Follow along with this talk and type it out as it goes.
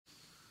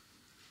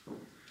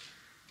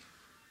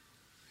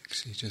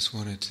Actually, just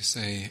wanted to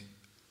say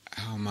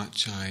how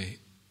much I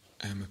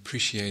am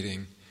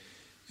appreciating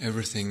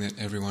everything that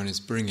everyone is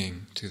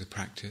bringing to the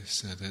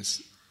practice.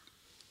 This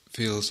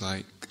feels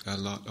like a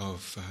lot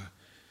of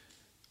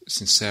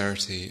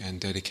sincerity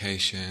and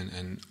dedication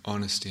and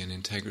honesty and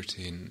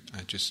integrity, and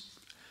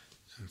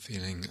I'm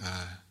feeling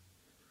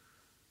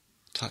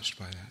touched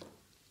by that.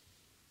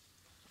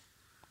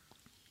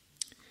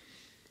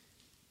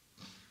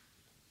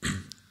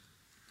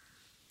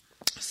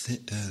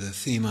 The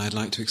theme I'd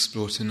like to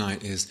explore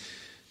tonight is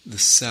the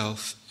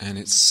self and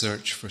its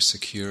search for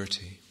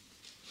security.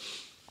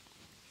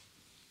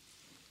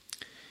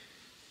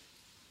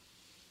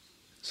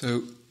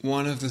 So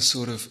one of the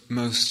sort of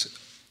most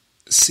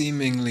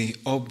seemingly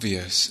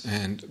obvious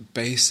and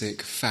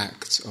basic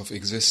facts of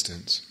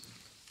existence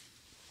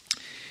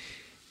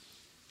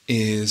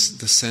is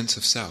the sense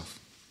of self,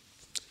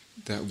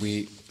 that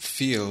we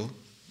feel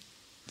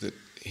that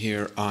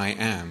here I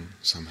am,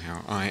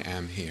 somehow I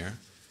am here,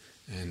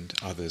 and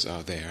others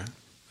are there,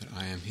 but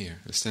I am here,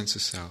 the sense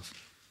of self.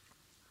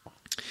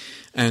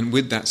 And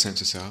with that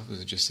sense of self,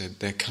 as I just said,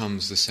 there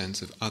comes the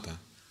sense of other.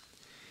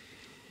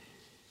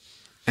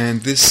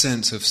 And this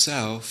sense of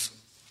self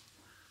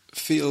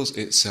feels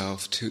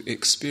itself to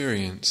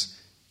experience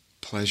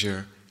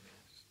pleasure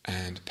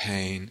and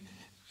pain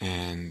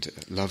and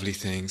lovely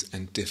things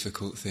and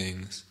difficult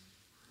things,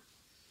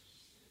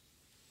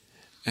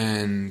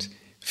 and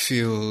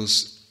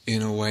feels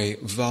in a way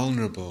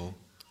vulnerable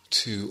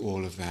to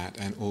all of that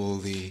and all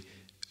the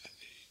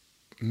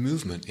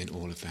movement in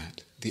all of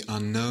that, the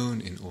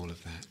unknown in all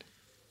of that,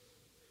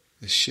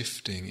 the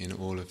shifting in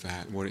all of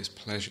that. What is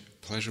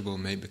pleasurable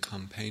may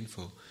become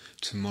painful,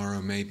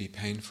 tomorrow may be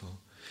painful,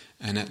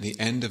 and at the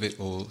end of it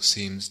all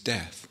seems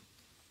death.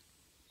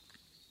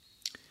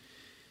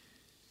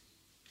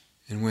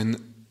 And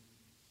when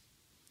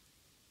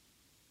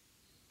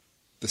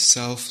the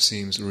self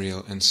seems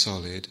real and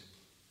solid,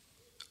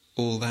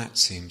 all that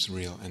seems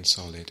real and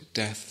solid.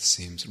 Death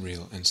seems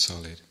real and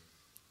solid.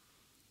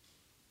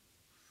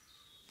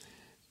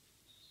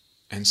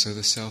 And so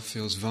the self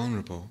feels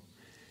vulnerable,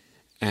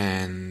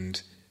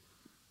 and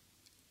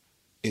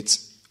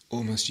it's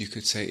almost, you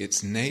could say,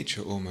 its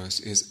nature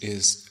almost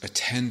is a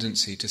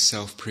tendency to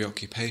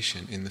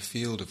self-preoccupation in the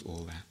field of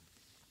all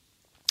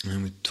that.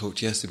 And we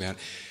talked yesterday about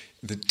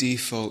the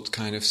default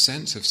kind of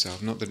sense of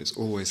self, not that it's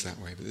always that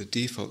way, but the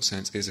default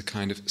sense is a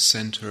kind of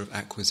center of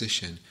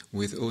acquisition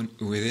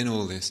within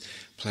all this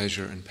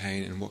pleasure and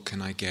pain and what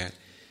can I get.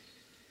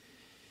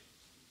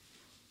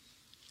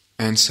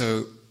 And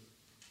so,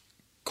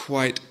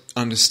 quite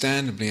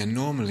understandably and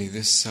normally,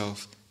 this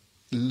self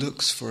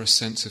looks for a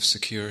sense of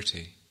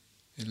security.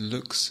 It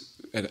looks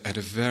at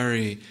a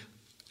very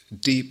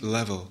deep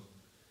level,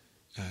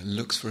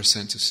 looks for a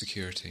sense of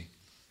security.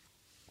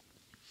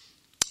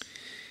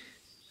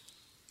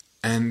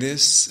 And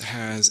this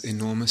has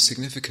enormous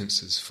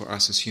significances for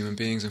us as human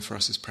beings and for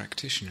us as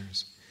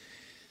practitioners.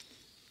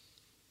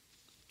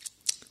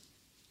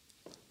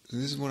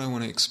 This is what I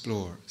want to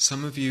explore.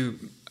 Some of you,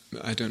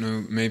 I don't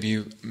know, maybe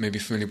you may be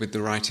familiar with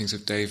the writings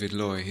of David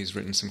Loy. He's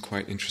written some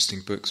quite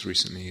interesting books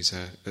recently. He's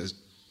a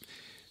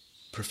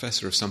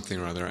professor of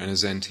something or other and a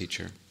Zen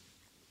teacher.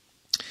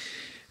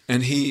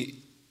 And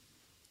he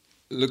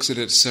looks at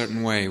it a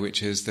certain way,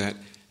 which is that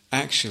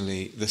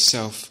actually the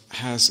self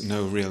has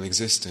no real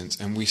existence,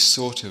 and we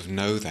sort of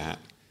know that.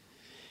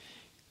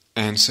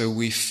 And so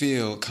we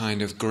feel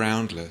kind of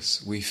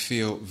groundless. We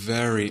feel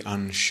very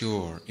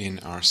unsure in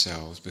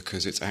ourselves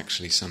because it's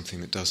actually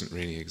something that doesn't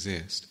really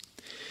exist.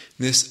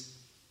 This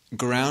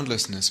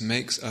groundlessness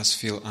makes us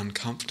feel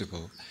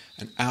uncomfortable,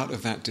 and out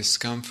of that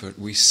discomfort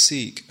we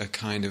seek a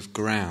kind of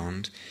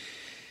ground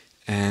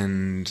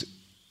and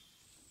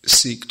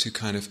seek to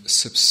kind of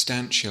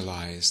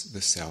substantialize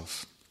the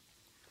self.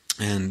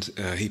 And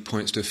he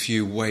points to a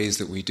few ways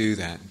that we do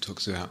that. He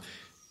talks about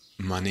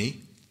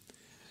money,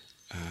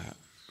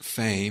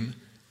 fame,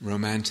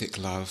 romantic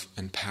love,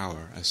 and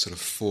power as sort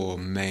of four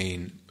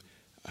main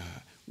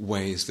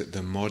ways that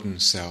the modern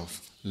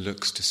self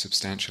looks to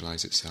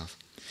substantialize itself.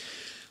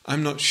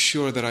 I'm not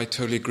sure that I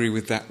totally agree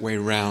with that way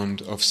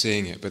round of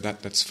seeing it, but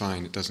that's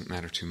fine, it doesn't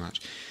matter too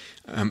much.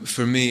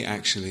 For me,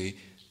 actually,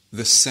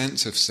 the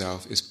sense of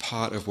self is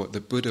part of what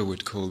the Buddha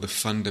would call the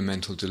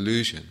fundamental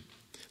delusion.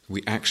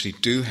 We actually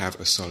do have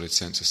a solid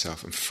sense of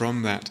self, and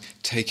from that,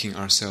 taking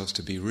ourselves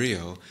to be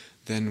real,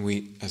 then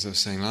we, as I was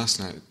saying last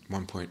night at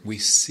one point, we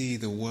see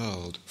the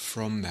world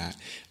from that,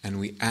 and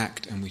we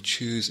act and we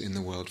choose in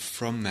the world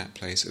from that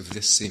place of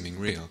this seeming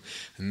real,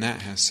 and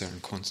that has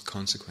certain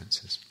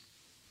consequences.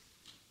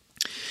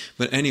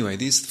 But anyway,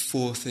 these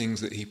four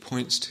things that he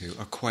points to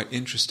are quite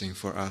interesting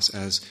for us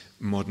as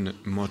modern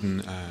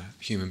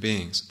human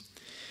beings.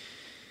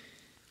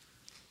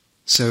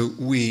 So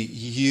we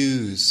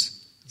use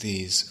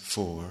these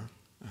four,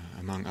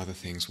 among other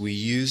things, we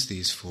use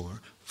these four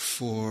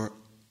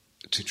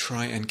to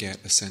try and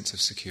get a sense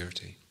of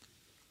security.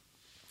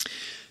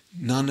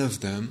 None of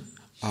them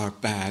are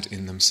bad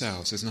in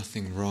themselves. There's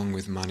nothing wrong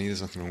with money,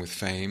 there's nothing wrong with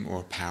fame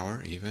or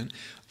power even,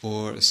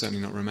 or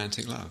certainly not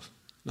romantic love.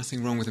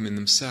 Nothing wrong with them in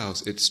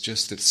themselves. It's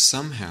just that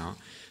somehow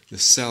the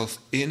self,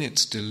 in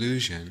its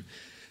delusion,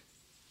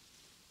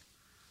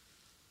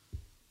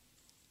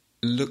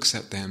 looks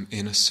at them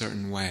in a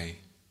certain way.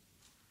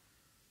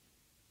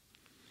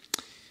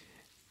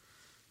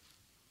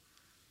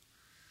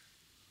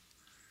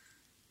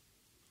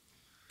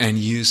 And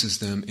uses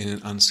them in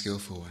an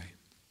unskillful way.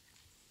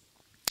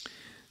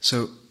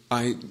 So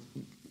I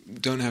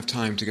don't have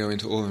time to go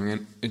into all of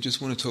them. I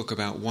just want to talk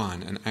about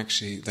one, and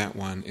actually that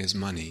one is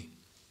money.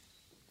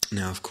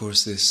 Now, of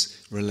course,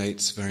 this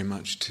relates very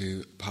much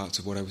to parts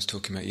of what I was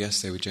talking about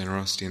yesterday with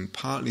generosity, and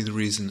partly the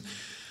reason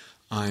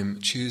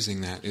I'm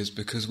choosing that is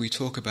because we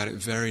talk about it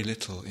very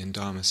little in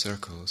Dharma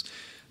circles,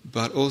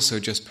 but also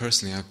just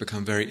personally I've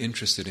become very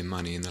interested in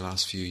money in the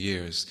last few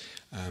years,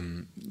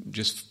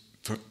 just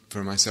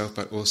for myself,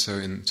 but also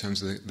in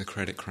terms of the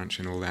credit crunch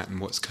and all that, and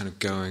what's kind of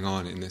going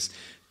on in this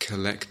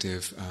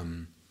collective,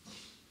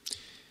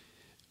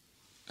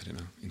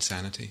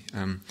 insanity,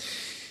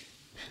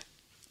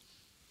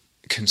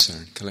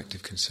 concern,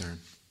 collective concern.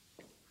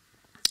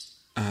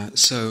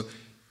 So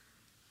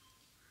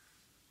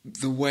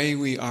the way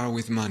we are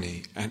with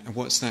money, and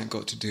what's that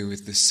got to do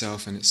with the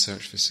self and its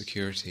search for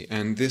security?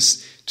 And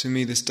this, to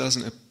me, this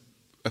doesn't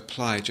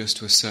apply just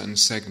to a certain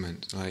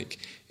segment. Like,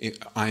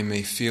 I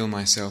may feel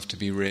myself to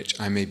be rich,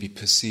 I may be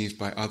perceived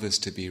by others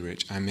to be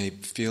rich, I may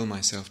feel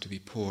myself to be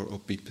poor or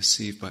be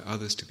perceived by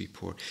others to be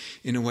poor.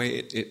 In a way,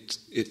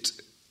 it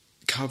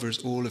covers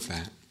all of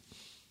that.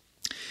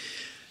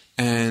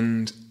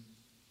 And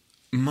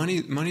money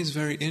is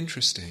very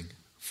interesting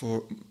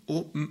for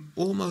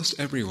almost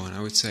everyone.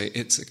 I would say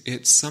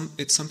it's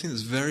something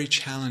that's very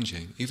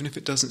challenging, even if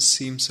it doesn't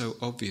seem so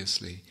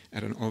obviously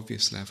at an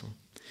obvious level.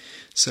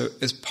 So,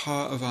 as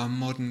part of our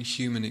modern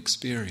human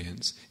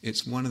experience,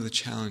 it's one of the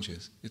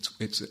challenges.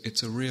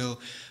 It's a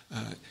real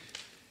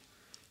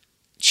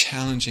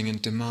challenging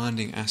and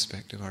demanding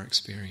aspect of our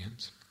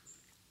experience.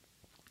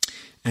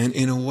 And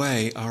in a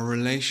way, our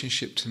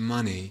relationship to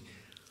money,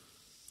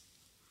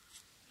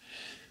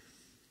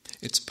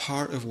 it's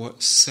part of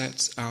what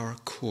sets our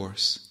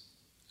course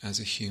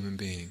as a human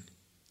being.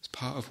 It's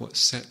part of what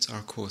sets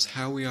our course.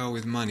 How we are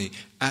with money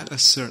at a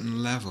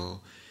certain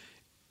level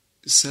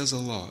says a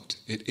lot,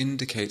 it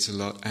indicates a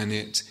lot, and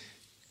it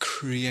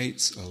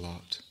creates a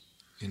lot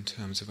in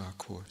terms of our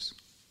course.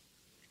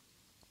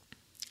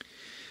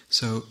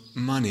 So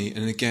money,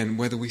 and again,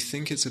 whether we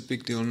think it's a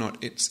big deal or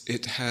not,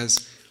 it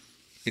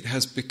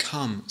has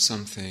become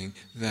something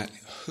that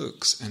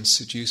hooks and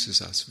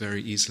seduces us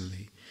very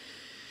easily.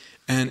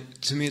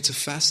 And to me, it's a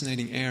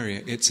fascinating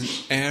area. It's an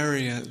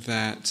area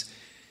that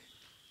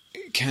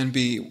can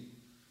be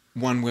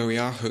one where we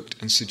are hooked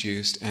and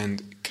seduced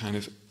and kind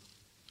of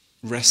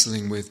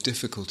wrestling with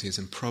difficulties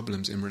and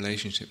problems in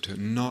relationship to it,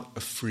 not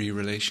a free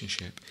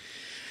relationship.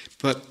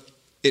 But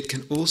it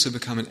can also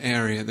become an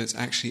area that's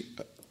actually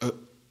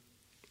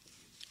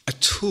a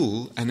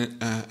tool and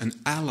an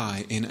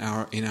ally in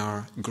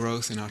our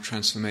growth, in our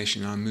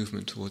transformation, in our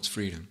movement towards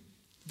freedom.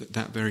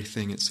 That very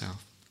thing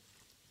itself.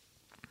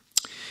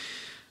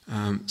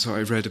 So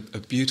I read a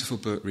beautiful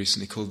book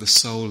recently called The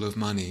Soul of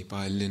Money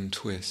by Lynn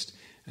Twist,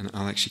 and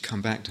I'll actually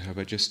come back to her,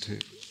 but just to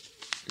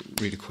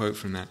read a quote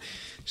from that.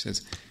 She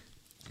says,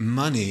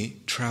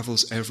 "Money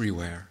travels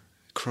everywhere,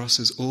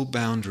 crosses all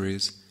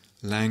boundaries,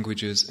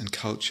 languages and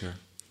culture."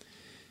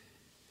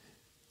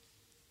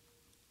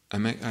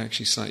 I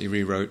actually slightly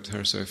rewrote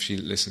her, so if she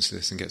listens to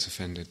this and gets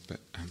offended, but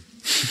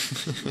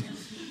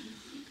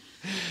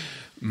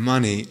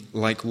money,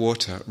 like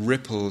water,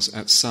 ripples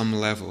at some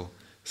level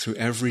through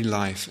every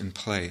life and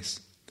place.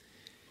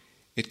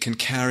 It can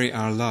carry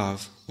our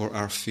love or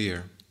our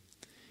fear.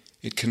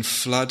 It can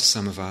flood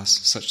some of us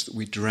such that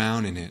we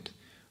drown in it,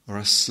 or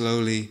are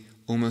slowly,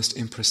 almost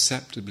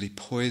imperceptibly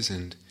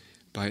poisoned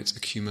by its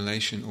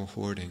accumulation or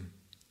hoarding.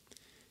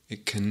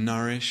 It can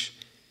nourish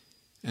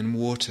and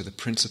water the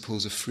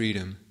principles of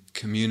freedom,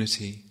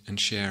 community and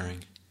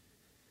sharing.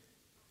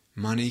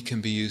 Money can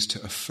be used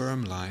to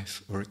affirm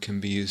life, or it can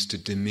be used to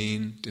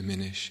demean,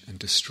 diminish and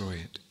destroy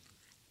it.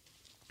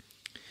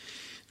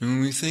 And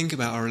when we think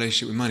about our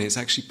relationship with money, it's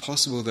actually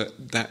possible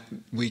that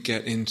we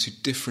get into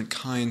different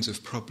kinds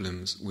of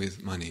problems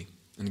with money.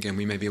 And again,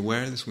 we may be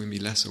aware of this, we may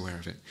be less aware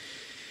of it.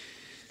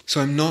 So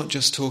I'm not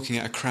just talking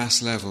at a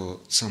crass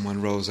level,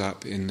 someone rolls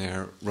up in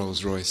their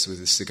Rolls Royce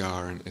with a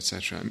cigar and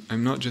etc.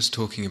 I'm not just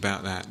talking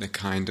about that, the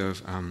kind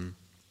of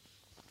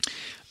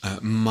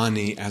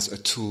money as a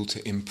tool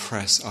to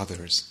impress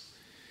others.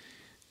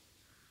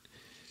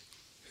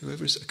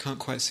 Whoever's, I can't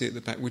quite see at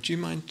the back, would you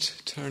mind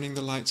turning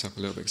the lights up a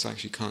little bit, because I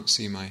actually can't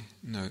see my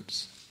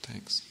notes.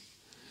 Thanks.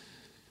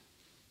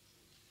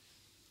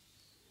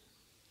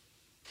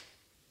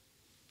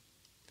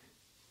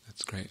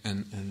 That's great.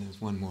 And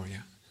there's one more,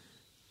 yeah.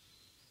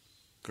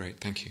 Great,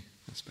 thank you.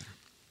 That's better.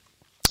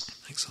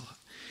 Thanks a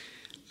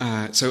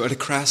lot. So at a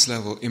crass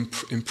level,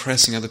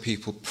 impressing other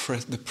people,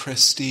 the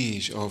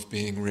prestige of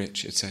being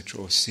rich,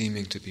 etc., or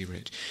seeming to be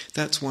rich.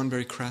 That's one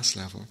very crass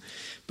level.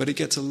 But it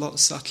gets a lot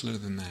subtler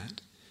than that.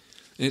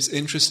 And it's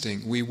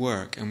interesting, we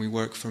work and we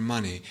work for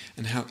money,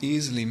 and how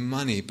easily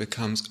money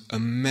becomes a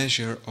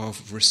measure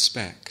of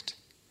respect.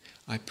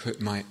 I put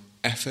my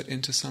effort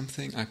into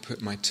something, I put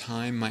my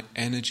time, my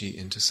energy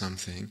into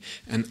something,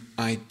 and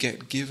I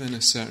get given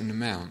a certain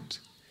amount.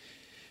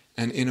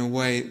 And in a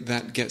way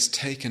that gets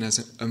taken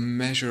as a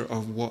measure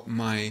of what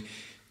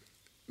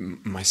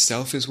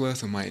myself is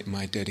worth, or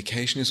my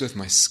dedication is worth,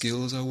 my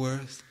skills are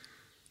worth,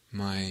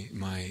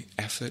 my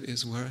effort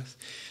is worth.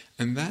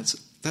 And that's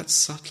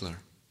subtler,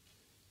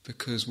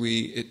 because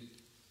we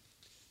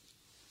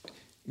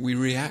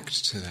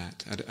react to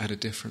that at a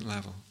different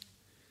level.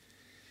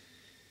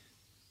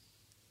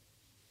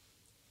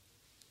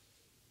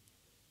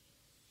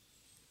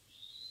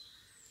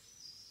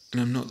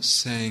 And I'm not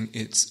saying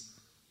it's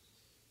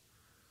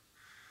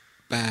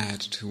bad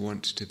to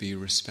want to be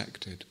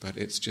respected, but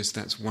it's just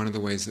that's one of the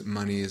ways that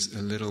money is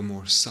a little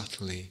more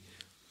subtly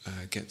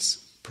gets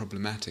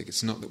problematic.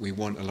 It's not that we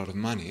want a lot of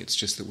money, it's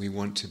just that we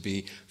want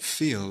to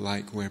feel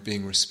like we're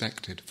being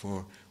respected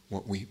for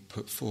what we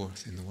put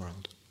forth in the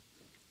world,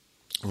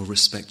 or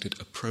respected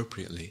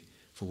appropriately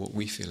for what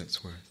we feel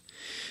it's worth.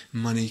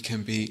 Money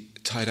can be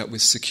tied up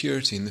with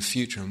security in the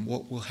future, and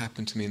what will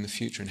happen to me in the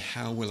future, and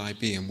how will I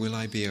be, and will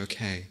I be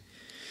okay?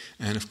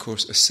 And of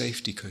course a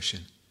safety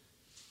cushion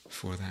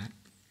for that.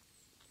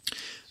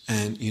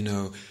 And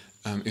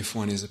if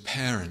one is a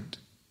parent,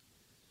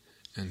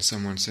 and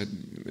someone said,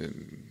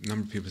 a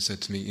number of people said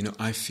to me,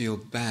 I feel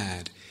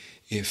bad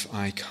if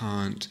I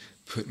can't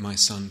put my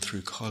son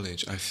through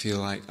college. I feel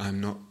like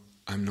I'm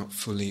not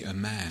fully a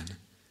man.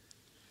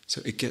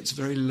 So it gets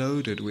very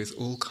loaded with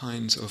all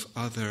kinds of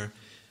other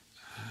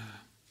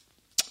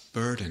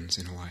burdens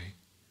in a way.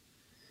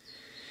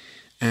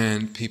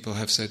 And people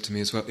have said to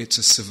me as well, it's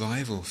a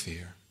survival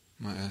fear.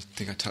 I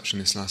think I touched on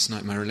this last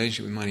night. My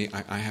relationship with money,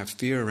 I have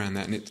fear around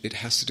that, and it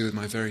has to do with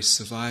my very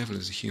survival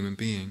as a human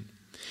being.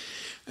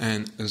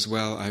 And as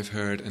well, I've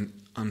heard, and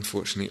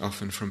unfortunately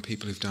often from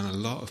people who've done a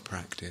lot of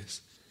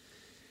practice,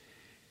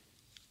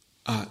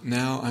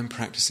 now I'm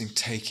practicing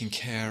taking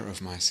care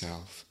of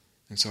myself.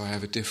 And so I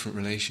have a different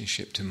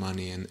relationship to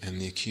money and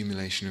the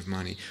accumulation of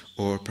money.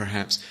 Or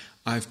perhaps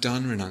I've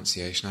done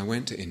renunciation. I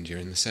went to India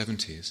in the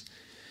 70s,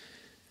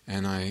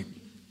 and I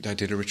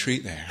did a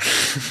retreat there.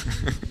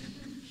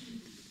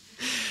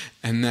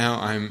 And now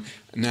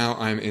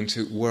I'm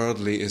into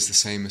worldly is the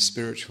same as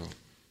spiritual.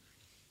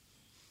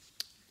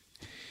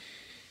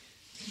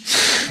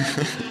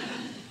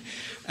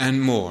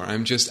 And more.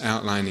 I'm just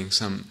outlining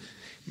some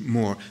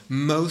more.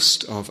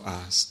 Most of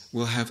us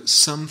will have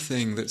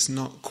something that's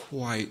not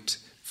quite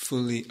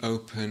fully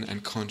open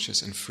and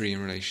conscious and free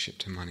in relationship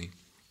to money.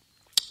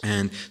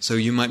 And so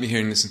you might be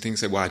hearing this and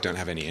say, well, I don't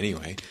have any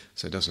anyway,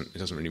 so it doesn't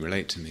really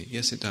relate to me.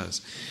 Yes, it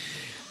does.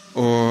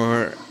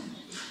 Or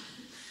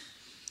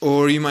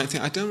you might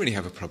think, I don't really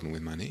have a problem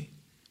with money.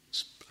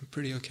 I'm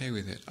pretty okay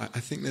with it. I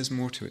think there's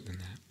more to it than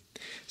that.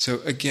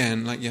 So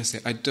again, like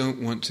yesterday, I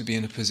don't want to be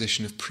in a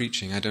position of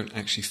preaching. I don't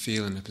actually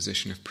feel in a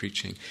position of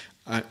preaching.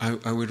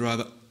 I would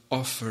rather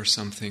offer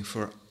something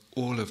for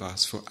all of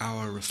us, for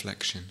our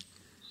reflection.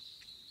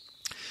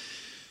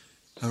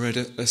 I read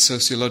a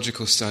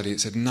sociological study.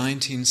 It said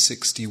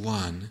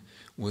 1961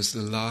 was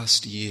the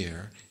last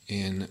year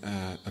in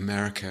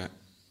America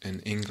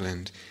and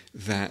England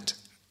that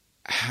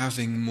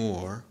having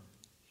more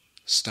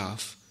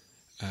stuff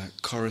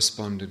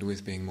corresponded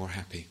with being more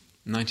happy.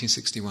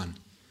 1961.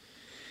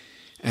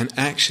 And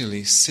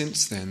actually,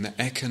 since then, the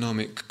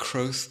economic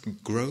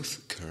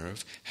growth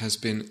curve has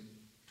been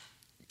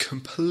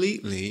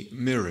completely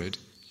mirrored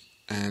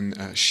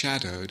and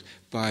shadowed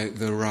by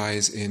the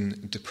rise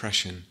in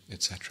depression,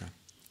 etc.,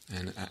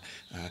 and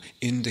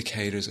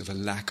indicators of a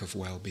lack of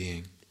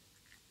well-being.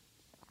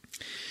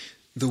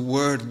 The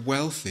word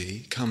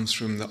wealthy comes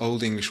from the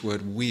Old English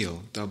word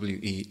weal,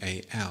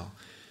 W-E-A-L,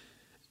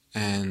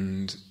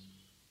 and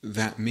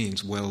that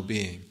means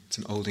well-being. It's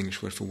an Old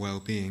English word for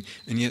well-being,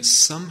 and yet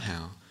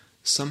somehow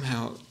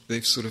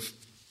they've sort of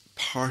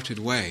parted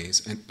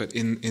ways, but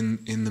in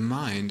the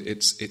mind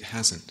it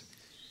hasn't.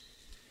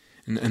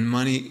 And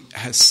money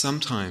has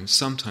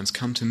sometimes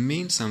come to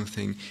mean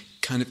something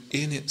kind of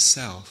in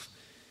itself,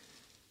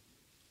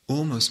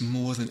 almost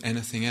more than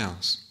anything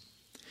else.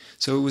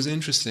 So it was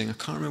interesting. I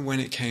can't remember when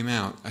it came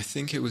out. I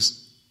think it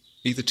was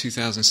either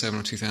 2007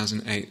 or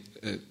 2008.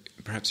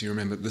 Perhaps you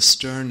remember the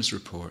Stearns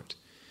report.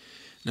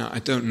 Now, I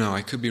don't know.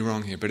 I could be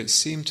wrong here, but it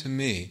seemed to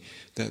me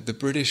that the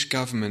British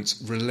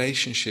government's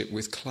relationship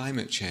with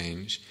climate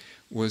change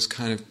was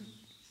kind of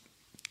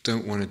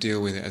don't want to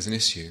deal with it as an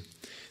issue.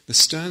 The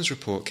Stearns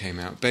report came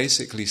out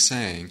basically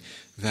saying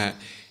that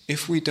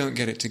if we don't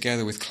get it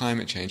together with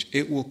climate change,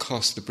 it will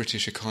cost the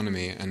British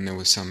economy, and there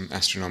was some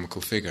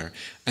astronomical figure.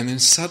 And then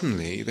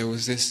suddenly there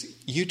was this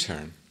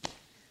U-turn.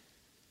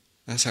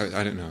 That's how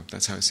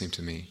it seemed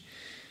to me.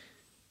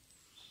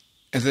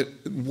 And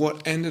that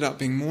what ended up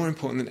being more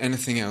important than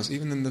anything else,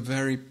 even than the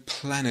very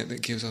planet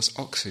that gives us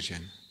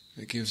oxygen,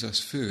 that gives us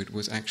food,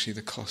 was actually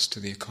the cost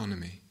to the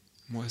economy.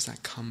 And what does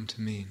that come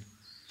to mean?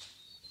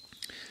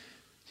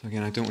 So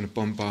again, I don't want to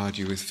bombard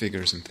you with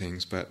figures and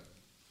things, but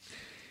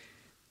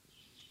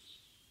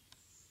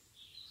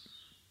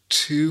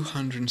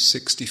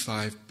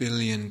 $265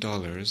 billion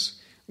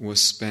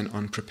was spent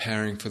on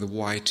preparing for the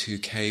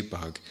Y2K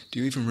bug. Do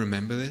you even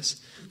remember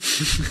this?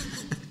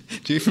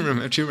 Do you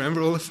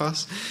remember all the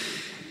fuss?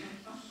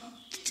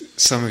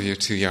 Some of you are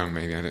too young,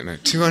 maybe, I don't know.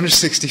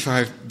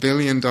 $265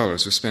 billion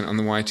was spent on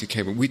the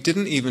Y2K bug. We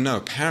didn't even know,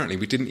 apparently,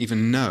 we didn't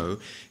even know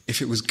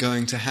if it was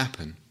going to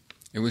happen.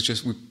 It was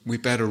just, we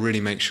better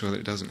really make sure that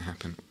it doesn't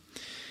happen.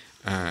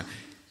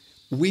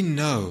 We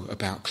know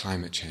about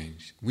climate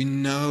change. We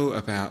know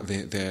about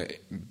the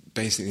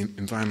basic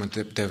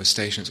environmental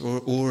devastation that's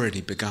already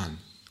begun,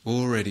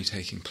 already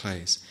taking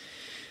place.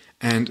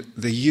 And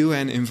the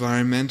UN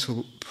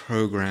Environmental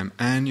Programme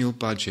annual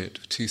budget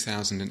of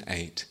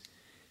 2008,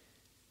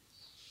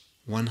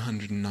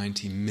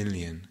 190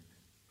 million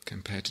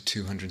compared to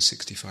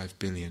 265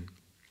 billion.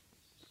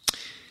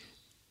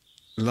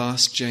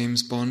 Last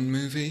James Bond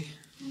movie,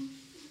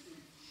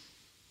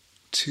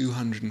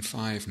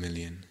 205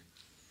 million.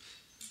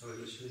 Oh, it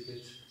looks really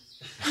good.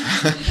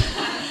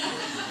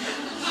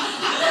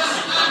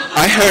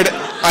 I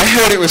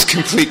heard it was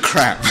complete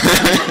crap.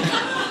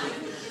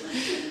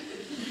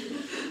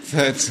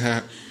 But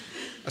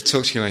I'll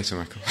talk to you later,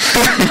 Michael.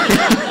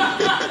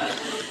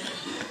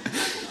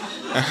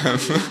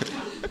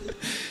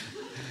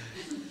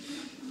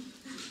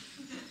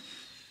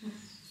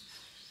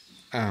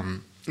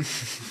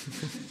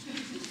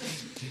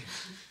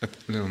 A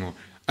little more.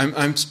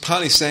 I'm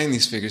partly saying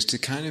these figures to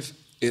kind of,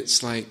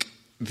 it's like,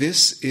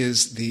 this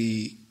is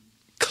the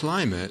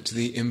climate,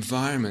 the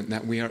environment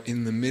that we are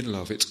in the middle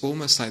of. It's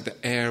almost like the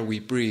air we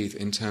breathe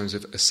in terms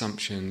of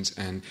assumptions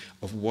and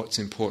of what's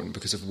important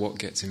because of what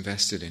gets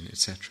invested in,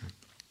 etc.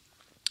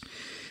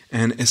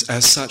 And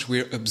as such,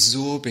 we're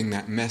absorbing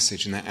that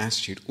message and that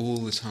attitude all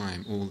the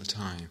time. And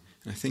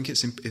I think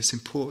it's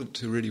important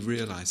to really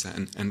realize that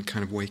and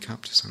kind of wake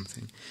up to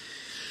something.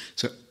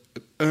 So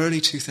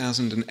early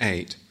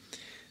 2008,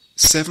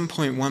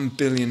 £7.1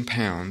 billion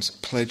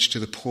pledged to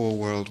the poor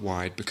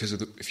worldwide because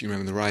of, if you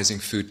remember, the rising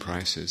food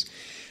prices.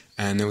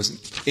 And there was an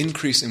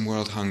increase in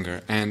world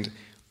hunger. And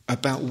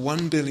about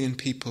 1 billion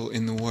people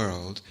in the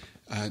world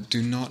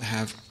do not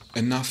have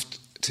enough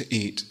to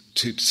eat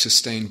to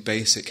sustain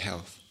basic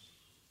health.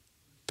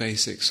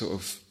 Basic sort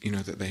of,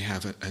 that they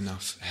have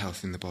enough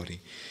health in the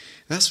body.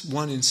 That's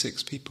 1 in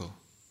 6 people.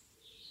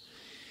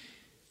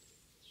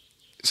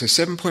 So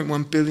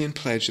 7.1 billion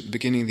pledged at the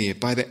beginning of the year.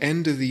 By the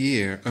end of the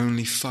year,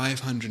 only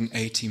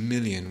 580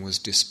 million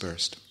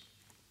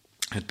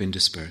had been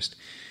dispersed.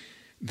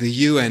 The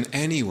UN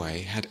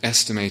anyway had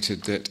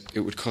estimated that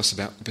it would cost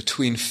about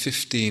between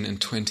 15 and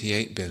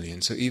 28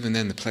 billion, so even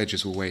then the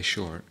pledges were way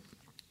short.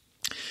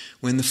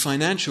 When the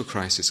financial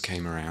crisis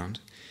came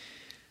around,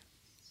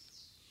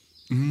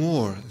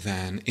 more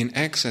than, in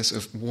excess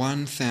of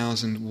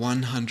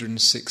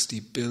 1,160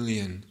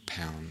 billion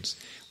pounds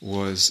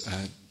was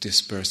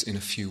dispersed in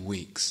a few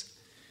weeks.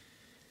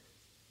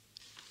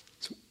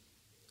 So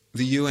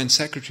the UN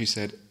Secretary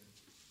said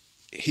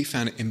he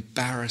found it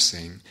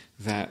embarrassing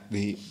that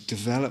the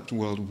developed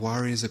world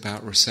worries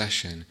about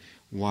recession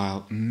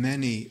while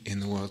many in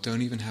the world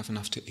don't even have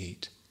enough to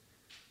eat.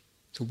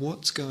 So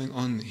what's going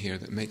on here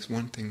that makes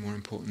one thing more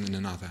important than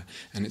another?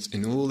 And it's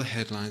in all the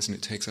headlines and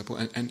it takes up all,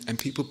 and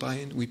people buy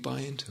in, we buy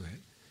into it.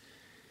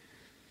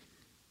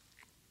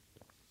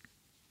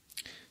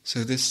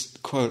 So this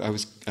quote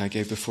I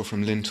gave before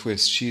from Lynn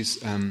Twist, she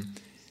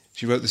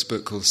wrote this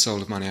book called The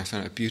Soul of Money. I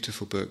found it a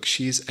beautiful book.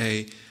 She's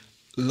a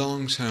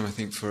long-term, I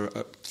think for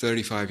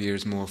 35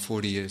 years more,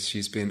 40 years,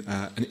 she's been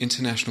an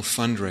international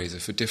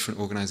fundraiser for different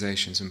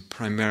organizations and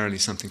primarily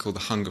something called the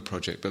Hunger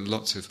Project, but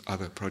lots of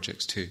other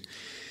projects too.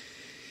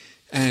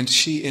 And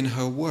she, in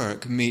her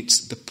work,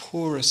 meets the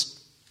poor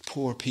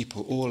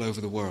people all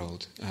over the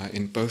world,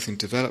 both in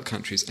developed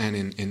countries and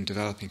in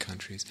developing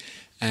countries,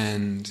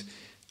 and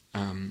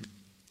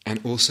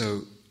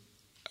also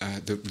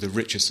the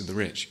richest of the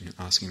rich,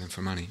 asking them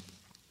for money.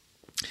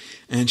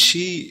 And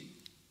she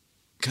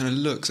kind of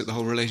looks at the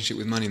whole relationship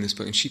with money in this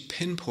book, and she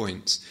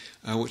pinpoints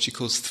what she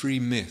calls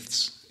 3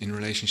 myths in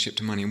relationship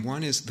to money. And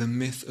one is the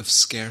myth of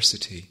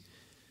scarcity.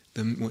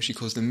 What she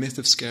calls the myth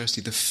of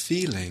scarcity, the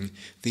feeling,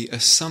 the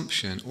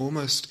assumption,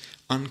 almost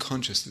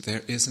unconscious, that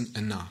there isn't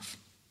enough.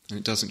 And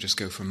it doesn't just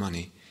go for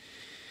money.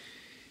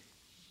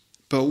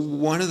 But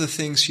one of the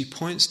things she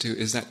points to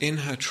is that in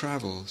her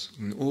travels,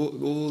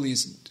 all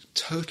these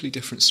totally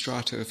different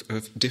strata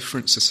of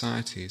different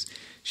societies,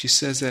 she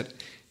says that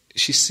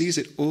she sees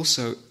it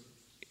also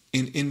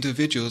in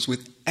individuals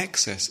with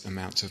excess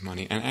amounts of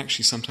money, and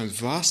actually sometimes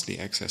vastly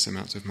excess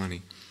amounts of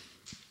money,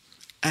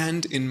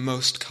 and in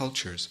most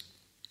cultures.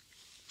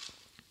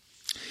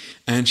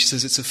 And she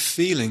says it's a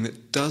feeling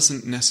that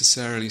doesn't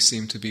necessarily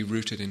seem to be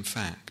rooted in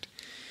fact.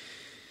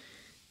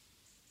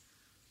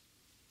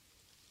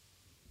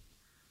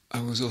 I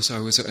was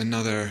at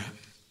another,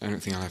 I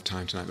don't think I'll have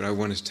time tonight, but I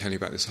wanted to tell you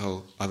about this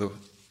whole other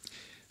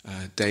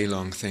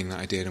day-long thing that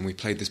I did, and we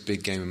played this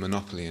big game of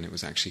Monopoly, and it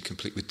was actually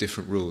complete with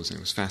different rules, and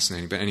it was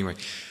fascinating. But anyway,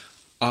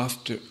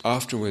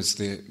 afterwards,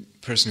 the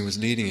person who was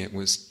leading it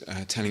was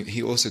telling.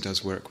 He also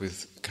does work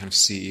with kind of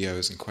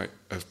CEOs and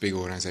of big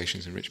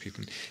organizations and rich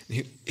people.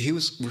 And he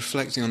was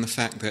reflecting on the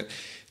fact that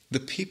the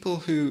people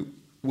who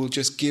will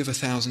just give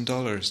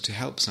 $1,000 to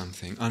help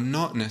something are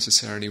not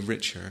necessarily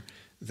richer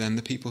than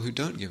the people who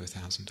don't give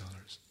 $1,000.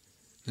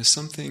 There's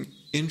something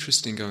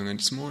interesting going on.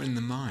 It's more in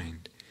the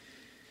mind.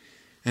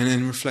 And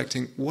then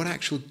reflecting, what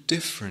actual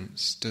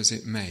difference does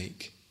it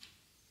make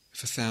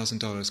if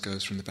 $1,000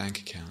 goes from the bank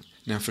account?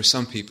 Now, for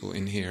some people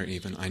in here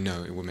even, I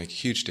know it will make a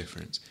huge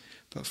difference.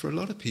 But for a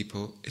lot of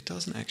people, it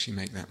doesn't actually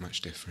make that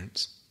much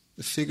difference.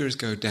 The figures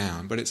go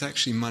down, but it's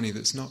actually money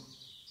that's not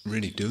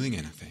really doing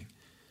anything.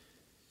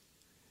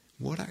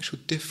 What actual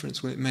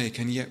difference will it make?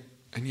 And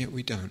yet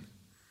we don't.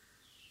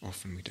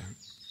 Often we don't.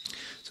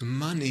 So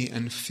money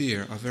and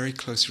fear are very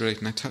closely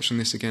related. And I touched on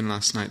this again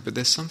last night, but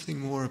there's something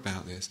more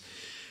about this.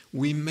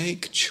 We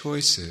make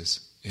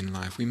choices in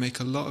life. We make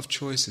a lot of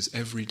choices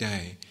every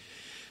day.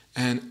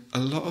 And a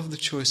lot of the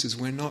choices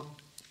we're not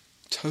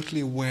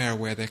totally aware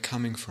where they're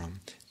coming from.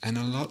 And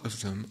a lot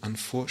of them,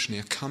 unfortunately,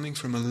 are coming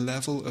from a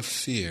level of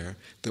fear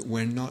that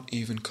we're not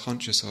even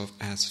conscious of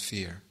as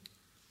fear.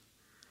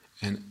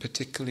 And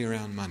particularly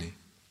around money.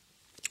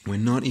 We're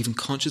not even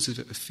conscious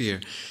of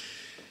fear.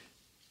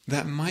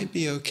 That might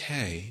be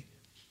okay,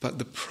 but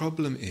the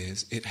problem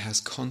is it has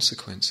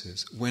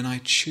consequences. When I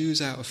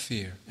choose out of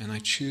fear, and I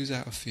choose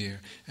out of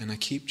fear, and I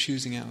keep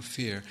choosing out of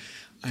fear,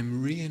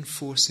 I'm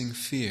reinforcing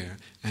fear,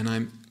 and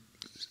I'm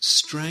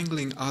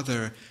strangling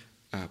other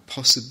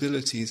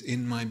possibilities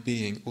in my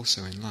being,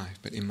 also in life,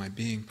 but in my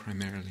being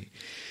primarily.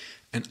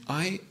 And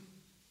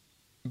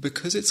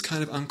because it's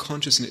kind of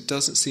unconscious and it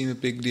doesn't seem a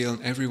big deal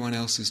and everyone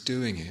else is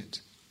doing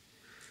it,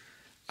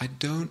 I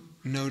don't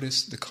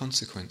notice the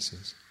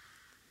consequences.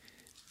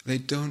 They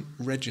don't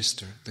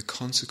register the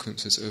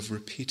consequences of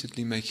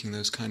repeatedly making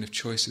those kind of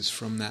choices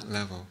from that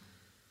level.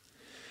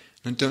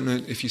 And I don't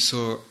know if you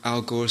saw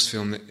Al Gore's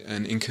film,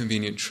 An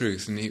Inconvenient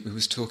Truth, and he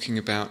was talking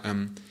about,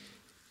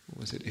 what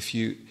was it? If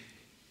you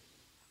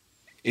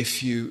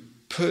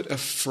put a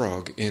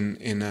frog in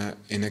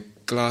a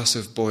glass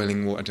of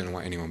boiling water, I don't know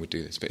why anyone would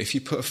do this, but if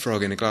you put a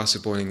frog in a glass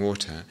of boiling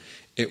water,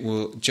 it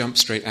will jump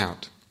straight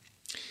out.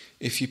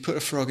 If you put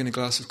a frog in a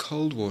glass of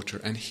cold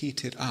water and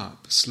heat it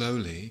up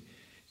slowly,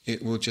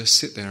 it will just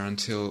sit there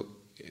until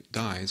it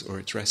dies or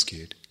it's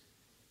rescued.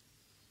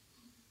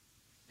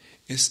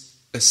 It's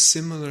a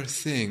similar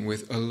thing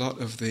with a lot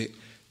of the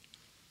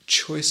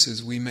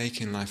choices we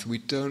make in life.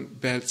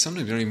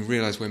 Sometimes we don't even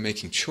realize we're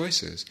making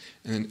choices,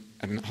 and then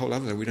at a whole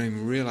other level, we don't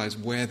even realize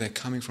where they're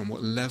coming from,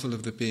 what level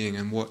of the being,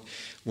 and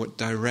what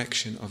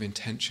direction of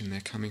intention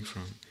they're coming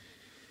from.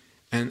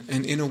 And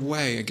in a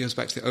way, it goes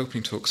back to the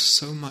opening talk,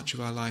 so much of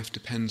our life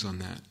depends on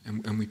that,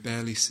 and we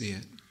barely see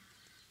it.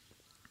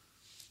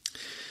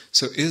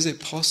 So is it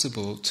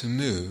possible to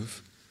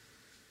move?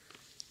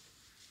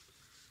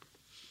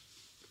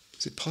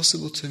 Is it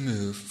possible to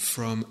move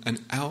from an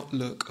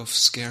outlook of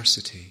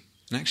scarcity?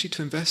 And actually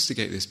to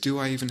investigate this, do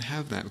I even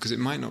have that? Because it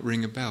might not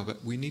ring a bell,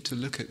 but we need to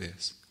look at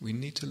this. We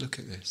need to look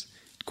at this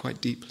quite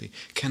deeply.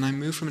 Can I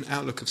move from an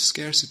outlook of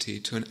scarcity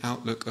to an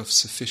outlook of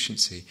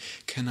sufficiency?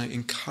 Can I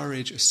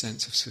encourage a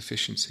sense of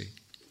sufficiency?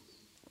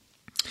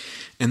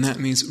 And that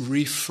means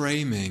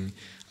reframing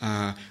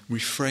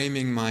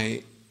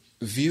my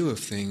view of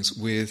things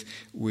with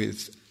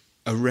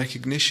a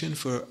recognition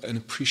for an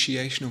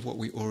appreciation of what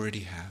we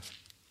already have.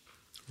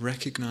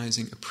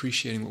 Recognizing,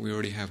 appreciating what we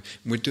already have.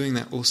 And we're doing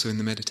that also in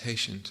the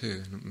meditation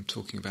too, and I'm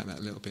talking about that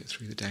a little bit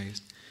through the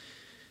days.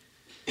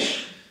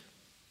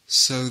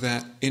 So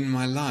that in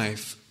my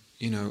life,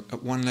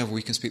 at one level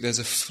we can speak, there's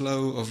a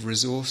flow of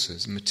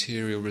resources,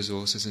 material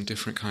resources and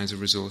different kinds of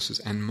resources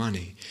and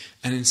money.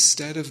 And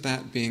instead of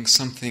that being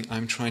something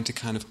I'm trying to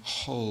kind of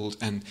hold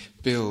and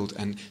build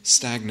and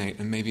stagnate,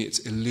 and maybe it's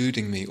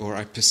eluding me or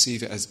I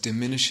perceive it as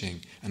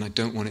diminishing and I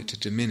don't want it to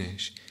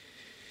diminish,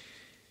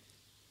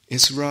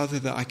 it's rather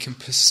that I can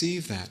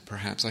perceive that,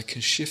 perhaps. I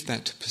can shift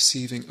that to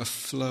perceiving a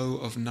flow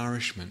of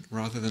nourishment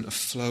rather than a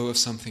flow of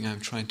something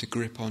I'm trying to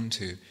grip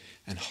onto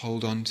and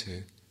hold on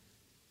to.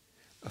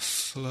 A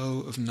flow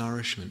of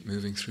nourishment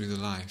moving through the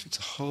life. It's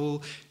a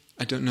whole,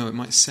 I don't know, it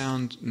might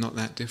sound not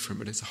that different,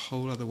 but it's a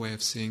whole other way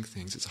of seeing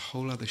things. It's a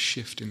whole other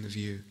shift in the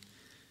view.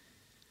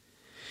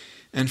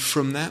 And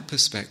from that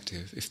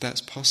perspective, if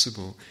that's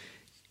possible,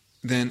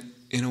 then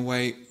in a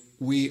way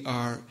we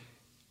are,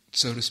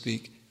 so to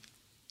speak,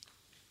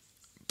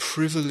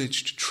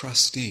 privileged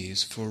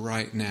trustees for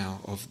right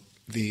now of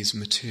these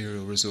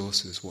material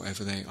resources,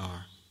 whatever they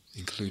are,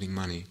 including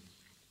money.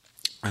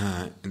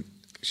 And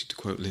actually, to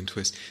quote Lynn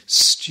Twist,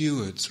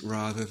 stewards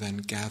rather than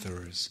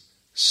gatherers,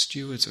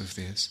 stewards of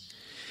this,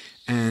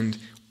 and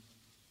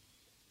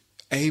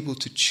able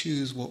to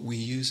choose what we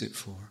use it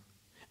for.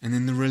 And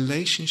then the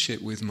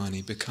relationship with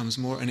money becomes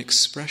more an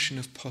expression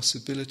of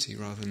possibility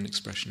rather than an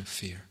expression of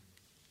fear.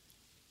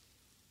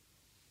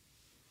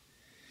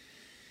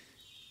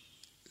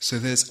 So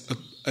there's,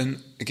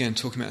 again,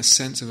 talking about a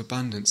sense of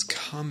abundance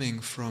coming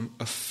from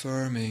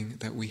affirming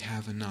that we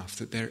have enough,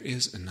 that there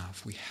is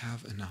enough, we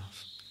have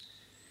enough.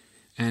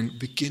 And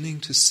beginning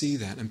to see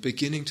that, and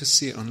beginning to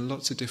see it on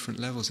lots of different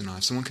levels in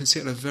life. So one can see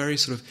it at a very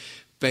sort of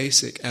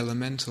basic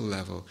elemental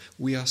level.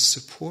 We are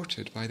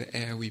supported by the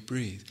air we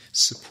breathe,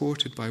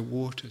 supported by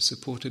water,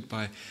 supported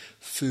by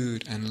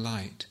food and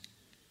light.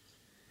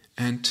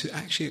 And to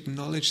actually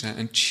acknowledge that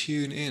and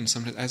tune in,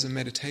 sometimes as a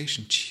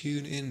meditation,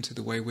 tune in to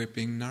the way we're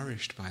being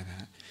nourished by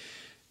that.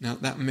 Now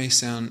that may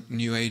sound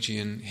New Agey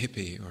and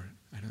hippie, or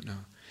I don't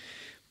know.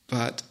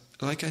 But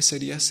like I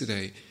said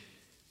yesterday,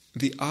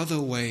 the other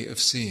way of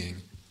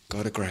seeing,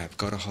 gotta grab,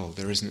 gotta hold,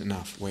 there isn't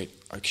enough, wait,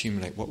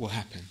 accumulate, what will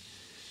happen?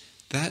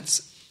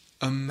 That's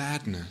a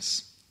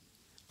madness,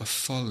 a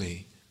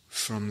folly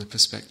from the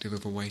perspective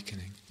of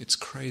awakening. It's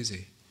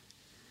crazy.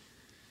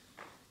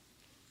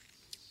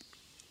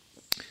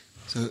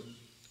 So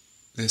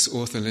this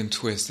author Lynn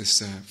Twist,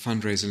 this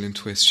fundraiser Lynn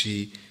Twist,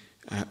 she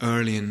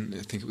early in,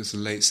 I think it was the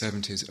late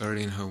 70s,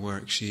 early in her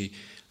work, she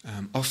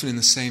often in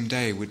the same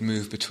day would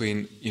move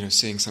between,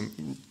 seeing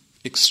some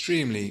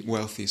extremely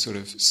wealthy sort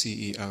of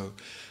CEO,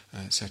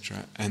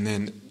 etc., and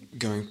then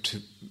going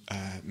to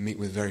meet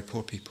with very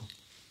poor people.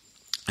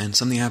 And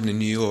something happened in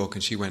New York,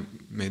 and she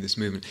made this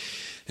movement.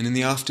 And in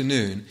the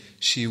afternoon,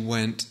 she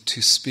went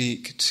to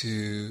speak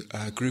to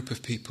a group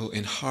of people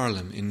in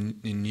Harlem, in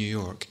New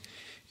York,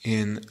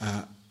 in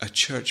a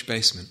church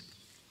basement.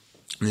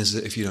 And this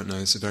is, if you don't know,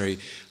 it's a very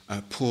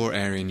poor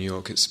area in New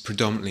York. It's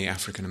predominantly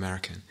African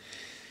American.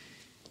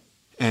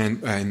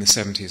 And in the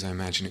 70s, I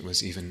imagine it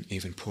was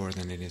even poorer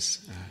than it is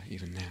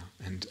even now.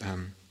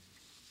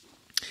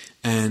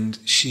 And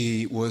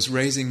she was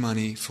raising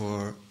money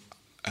for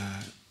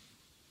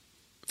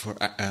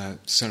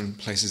certain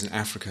places in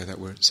Africa that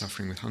were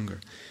suffering with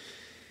hunger.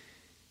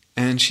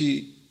 And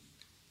she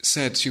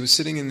said she was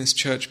sitting in this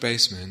church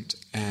basement,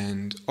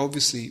 and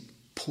obviously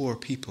poor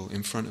people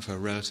in front of her,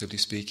 relatively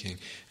speaking.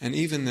 And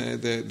even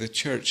the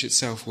church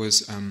itself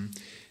was,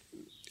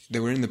 they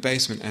were in the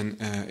basement,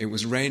 and it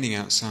was raining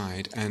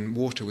outside, and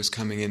water was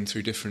coming in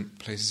through different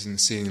places in the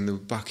ceiling, and there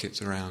were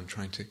buckets around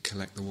trying to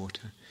collect the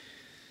water.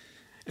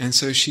 And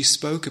so she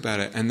spoke about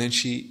it, and then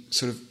she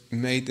sort of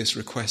made this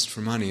request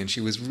for money, and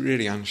she was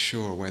really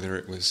unsure whether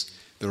it was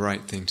the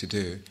right thing to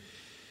do.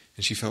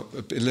 And she felt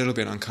a little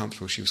bit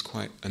uncomfortable. She was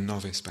quite a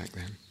novice back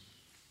then.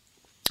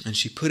 And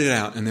she put it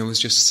out, and there was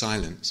just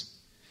silence.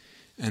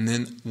 And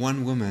then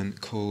one woman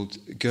called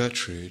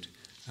Gertrude,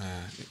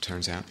 it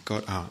turns out,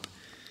 got up.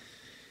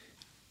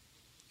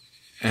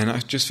 And I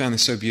just found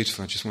this so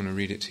beautiful, I just want to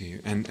read it to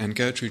you. And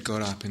Gertrude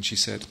got up, and she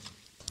said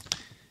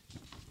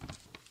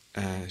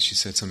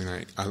something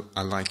like,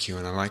 I like you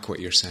and I like what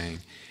you're saying.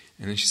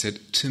 And then she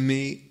said, to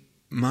me,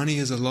 money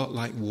is a lot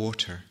like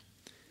water.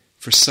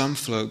 For some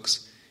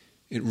folks,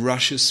 it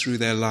rushes through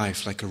their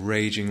life like a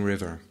raging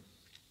river.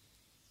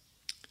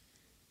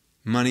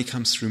 Money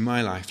comes through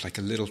my life like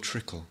a little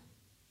trickle.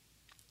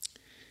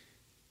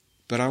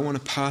 But I want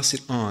to pass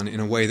it on in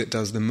a way that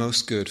does the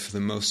most good for the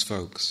most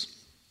folks.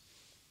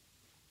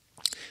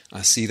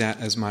 I see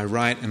that as my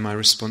right and my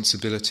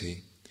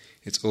responsibility.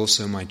 It's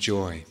also my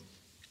joy.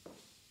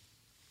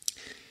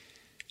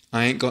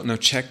 I ain't got no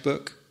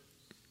checkbook,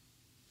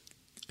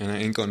 and I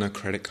ain't got no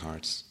credit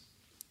cards.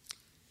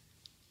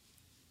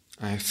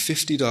 I have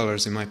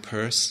 $50 in my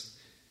purse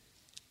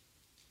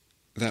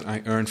that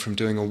I earned from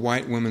doing a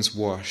white woman's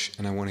wash,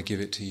 and I want to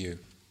give it to you.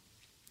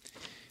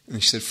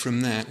 And she said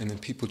from that, and then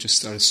people just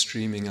started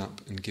streaming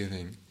up and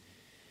giving.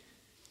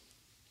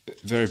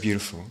 Very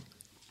beautiful.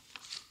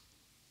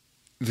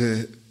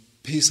 The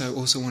piece I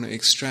also want to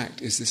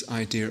extract is this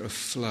idea of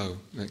flow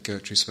that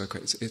Gertrude spoke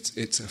about.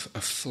 It's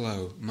a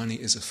flow. Money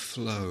is a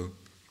flow.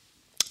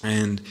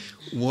 And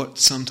what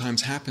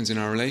sometimes happens in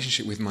our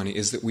relationship with money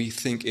is that we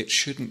think it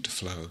shouldn't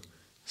flow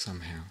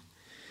somehow.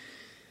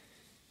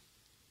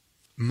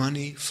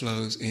 Money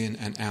flows in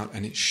and out,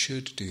 and it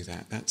should do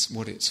that. That's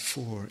what it's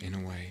for, in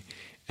a way.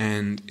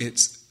 And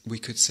we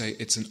could say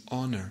it's an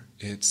honor,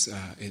 it's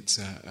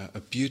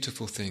a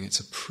beautiful thing, it's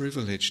a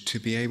privilege to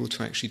be able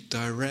to actually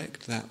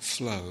direct that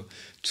flow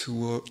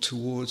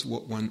towards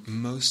what one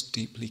most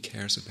deeply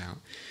cares about,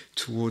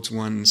 towards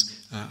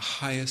one's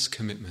highest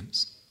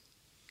commitments.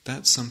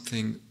 That's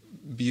something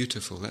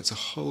beautiful. That's a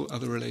whole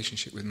other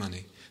relationship with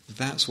money.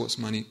 That's what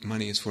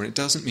money is for. It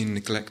doesn't mean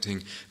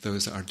neglecting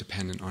those that are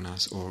dependent on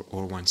us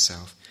or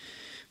oneself.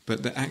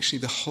 But actually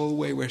the whole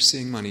way we're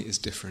seeing money is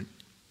different.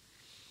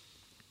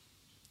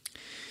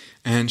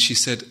 And she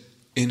said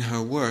in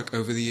her work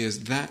over the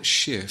years, that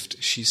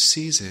shift, she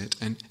sees it,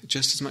 and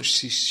just as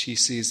much as she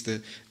sees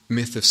the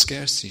myth of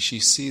scarcity, she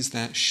sees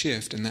that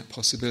shift and that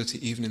possibility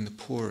even in the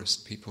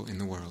poorest people in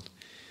the world.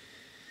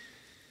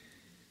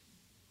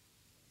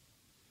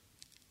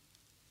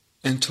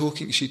 And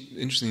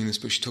interestingly in this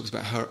book, she talks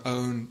about her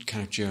own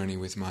kind of journey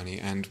with money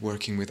and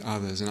working with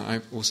others. And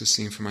I've also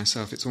seen for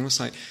myself, it's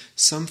almost like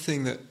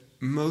something that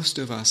most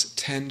of us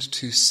tend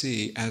to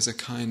see as a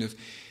kind of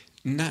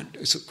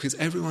because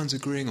everyone's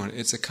agreeing on it.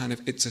 It's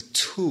a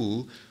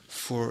tool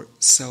for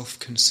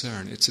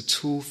self-concern. It's a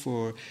tool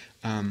for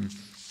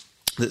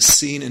that's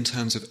seen in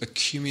terms of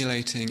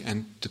accumulating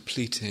and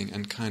depleting,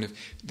 and kind of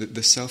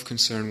the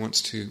self-concern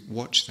wants to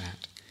watch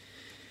that.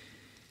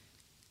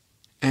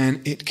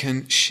 And it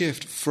can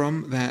shift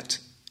from that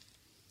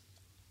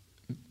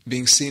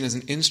being seen as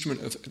an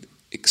instrument of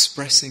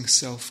expressing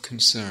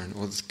self-concern,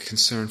 or the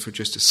concern for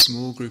just a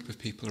small group of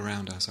people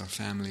around us, our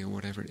family or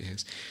whatever it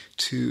is,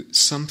 to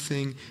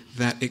something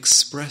that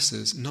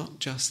expresses not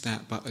just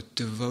that, but a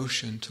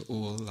devotion to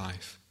all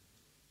life.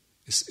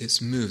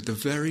 It's moved. The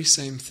very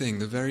same thing,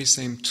 the very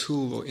same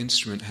tool or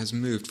instrument has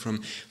moved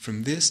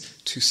from this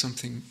to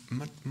something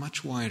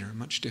much wider,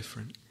 much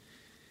different.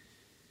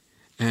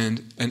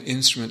 And an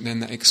instrument then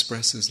that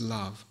expresses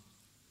love,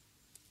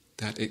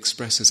 that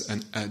expresses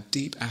a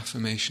deep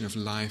affirmation of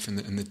life and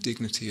the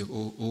dignity of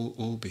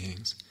all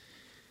beings.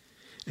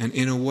 And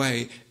in a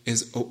way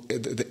is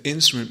the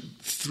instrument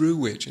through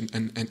which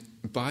and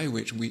by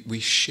which we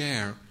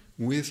share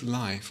with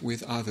life,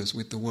 with others,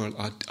 with the world,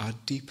 our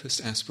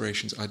deepest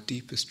aspirations, our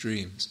deepest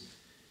dreams,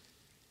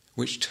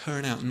 which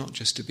turn out not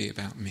just to be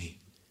about me.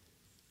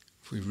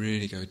 If we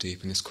really go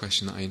deep in this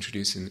question that I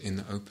introduced in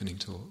the opening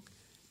talk,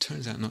 it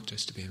turns out not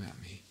just to be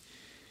about me.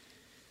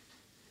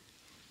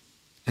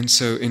 And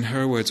so, in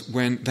her words,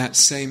 when that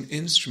same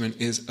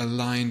instrument is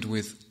aligned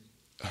with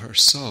her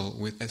soul,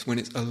 when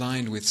it's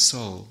aligned with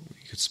soul,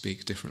 we could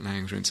speak different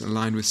language, it's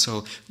aligned with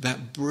soul,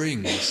 that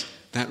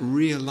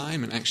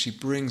realignment actually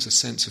brings a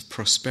sense of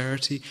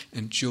prosperity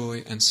and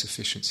joy and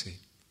sufficiency,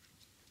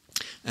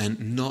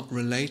 and not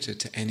related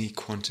to any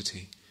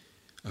quantity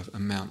of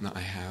amount that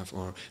I have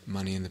or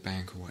money in the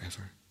bank or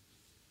whatever.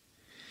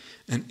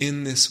 And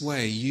in this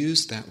way,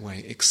 used that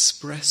way,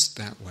 expressed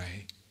that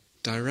way,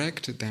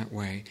 directed that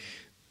way,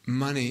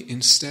 money,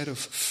 instead of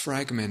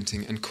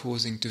fragmenting and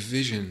causing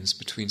divisions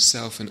between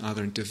self and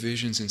other, and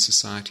divisions in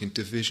society and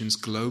divisions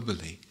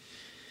globally,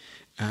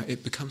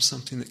 it becomes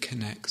something that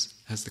connects,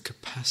 has the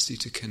capacity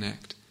to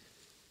connect.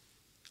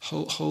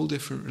 Whole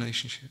different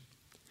relationship.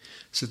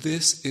 So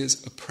this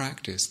is a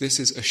practice, this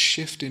is a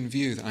shift in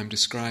view that I'm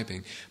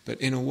describing, but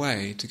in a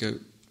way, to go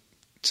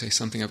say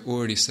something I've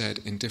already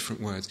said in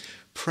different words,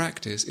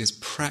 practice is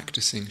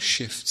practicing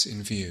shifts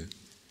in view.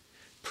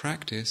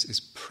 Practice is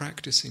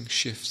practicing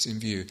shifts in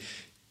view,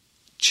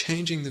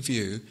 changing the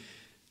view,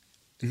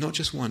 not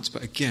just once,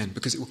 but again,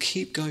 because it will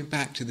keep going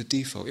back to the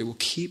default, it will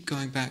keep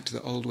going back to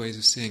the old ways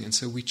of seeing, and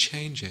so we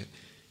change it,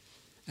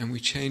 and we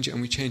change it,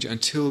 and we change it,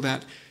 until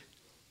that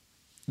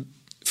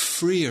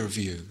freer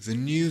view, the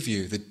new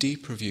view, the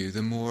deeper view,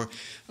 the more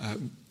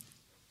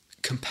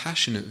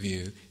compassionate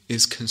view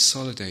is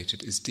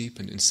consolidated, is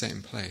deepened, and set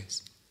in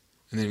place.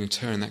 And then in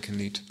turn that can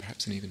lead to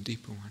perhaps an even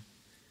deeper one.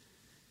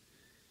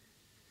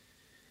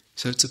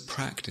 So it's a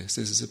practice.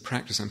 This is a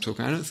practice I'm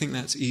talking. I don't think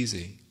that's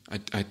easy.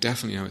 I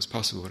definitely know it's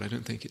possible, but I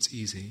don't think it's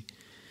easy.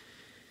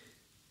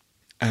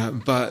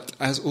 But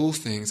as all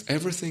things,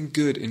 everything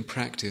good in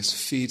practice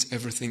feeds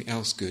everything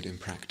else good in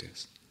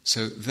practice.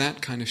 So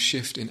that kind of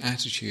shift in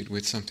attitude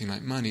with something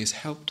like money is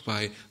helped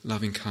by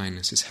loving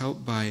kindness, is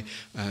helped by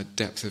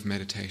depth of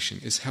meditation,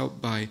 is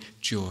helped by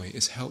joy,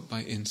 is helped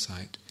by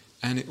insight,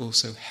 and it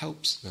also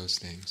helps those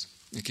things.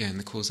 Again,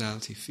 the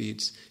causality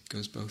feeds,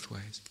 goes both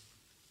ways.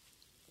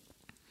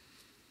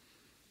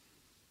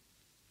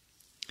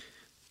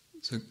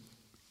 So,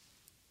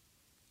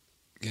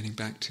 getting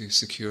back to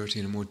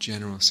security in a more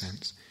general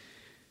sense,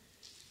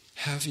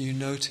 have you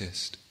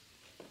noticed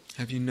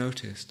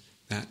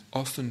that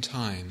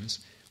oftentimes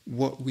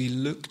what we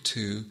look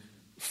to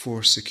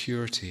for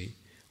security,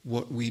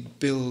 what we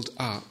build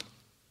up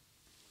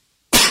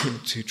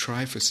to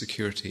try for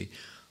security,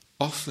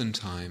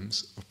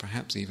 oftentimes, or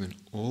perhaps even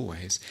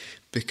always,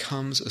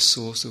 becomes a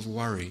source of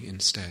worry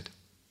instead?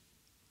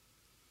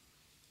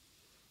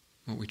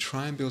 What we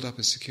try and build up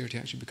as security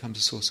actually becomes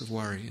a source of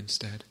worry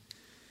instead.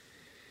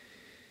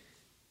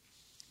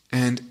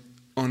 And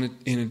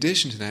in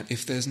addition to that,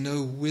 if there's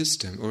no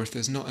wisdom, or if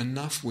there's not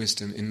enough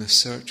wisdom in the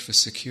search for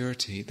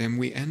security, then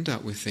we end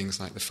up with things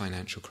like the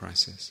financial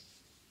crisis.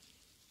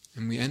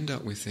 And we end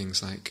up with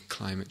things like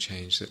climate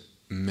change that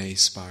may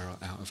spiral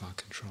out of our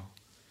control.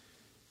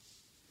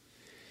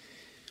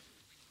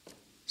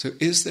 So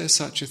is there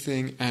such a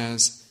thing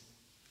as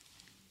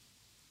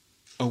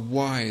a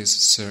wise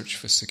search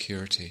for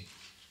security?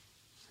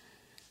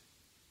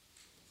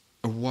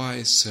 A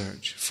wise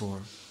search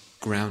for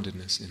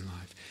groundedness in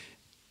life?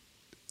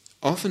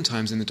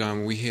 Oftentimes in the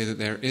Dharma we hear that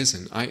there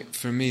isn't.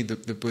 For me, the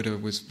Buddha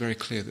was very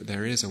clear that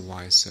there is a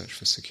wise search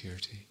for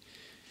security.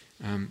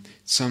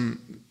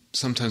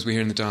 Sometimes we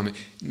hear in the Dharma,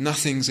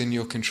 nothing's in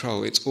your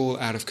control, it's all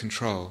out of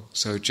control,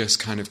 so just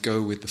kind of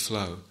go with the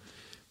flow.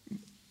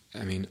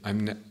 I mean,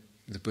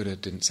 the Buddha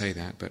didn't say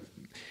that, but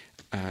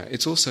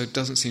it also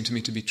doesn't seem to me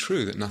to be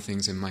true that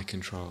nothing's in my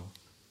control.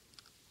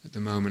 At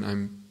the moment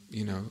I'm,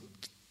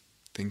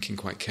 thinking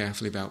quite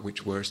carefully about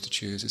which words to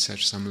choose, etc.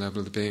 Some level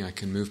of the being, I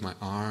can move my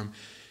arm,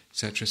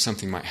 etc.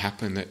 Something might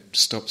happen that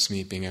stops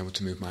me being able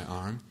to move my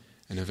arm,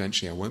 and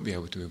eventually I won't be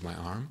able to move my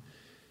arm.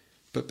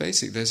 But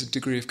basically there's a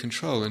degree of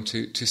control, and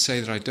to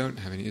say that I don't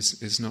have any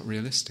is not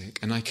realistic.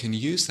 And I can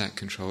use that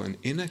control, and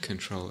inner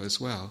control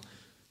as well,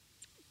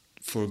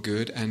 for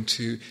good, and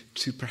to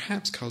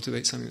perhaps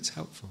cultivate something that's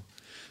helpful.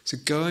 So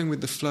going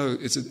with the flow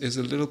is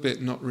a little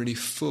bit not really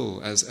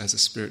full as a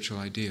spiritual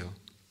ideal.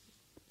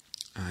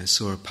 I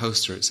saw a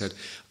poster, it said,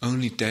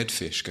 "Only dead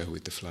fish go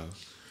with the flow."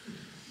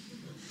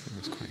 That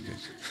was quite good.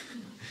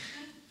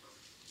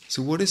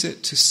 So what is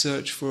it to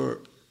search for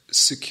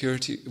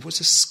security?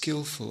 What's a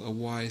skillful, a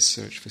wise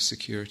search for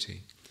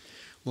security?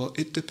 Well,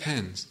 it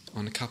depends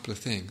on a couple of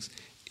things.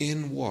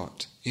 In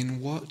what? In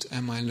what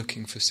am I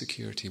looking for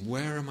security?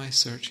 Where am I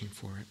searching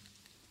for it?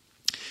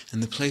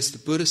 And the place the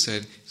Buddha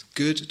said it's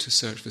good to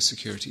search for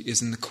security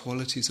is in the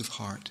qualities of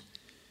heart.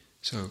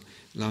 So,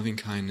 loving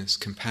kindness,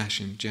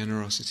 compassion,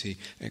 generosity,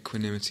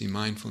 equanimity,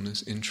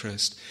 mindfulness,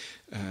 interest,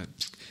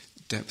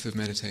 depth of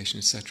meditation,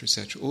 etc.,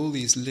 etc. All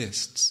these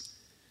lists,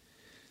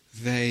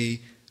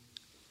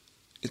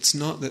 it's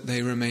not that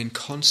they remain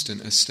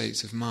constant as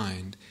states of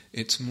mind,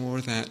 it's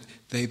more that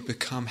they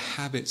become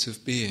habits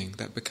of being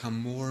that become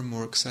more and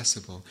more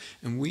accessible,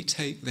 and we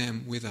take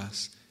them with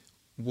us,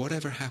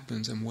 whatever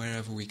happens and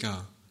wherever we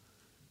go.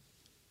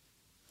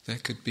 There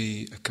could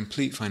be a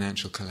complete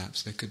financial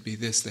collapse, there could be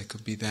this, there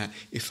could be that.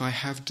 If I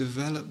have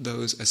developed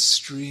those as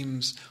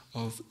streams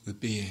of the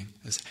being,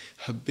 as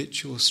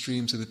habitual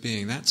streams of the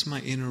being, that's my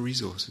inner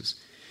resources.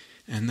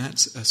 And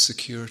that's a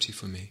security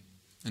for me.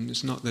 And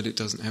it's not that it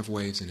doesn't have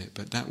waves in it,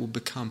 but that will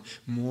become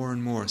more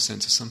and more a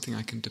sense of something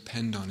I can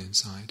depend on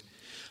inside.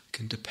 I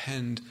can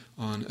depend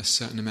on a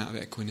certain amount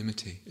of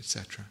equanimity,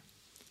 etc.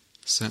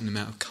 A certain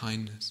amount of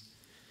kindness.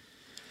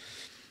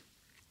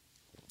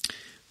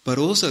 But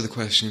also the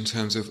question in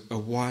terms of a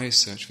wise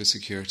search for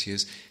security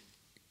is,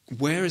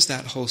 where is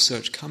that whole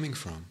search coming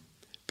from?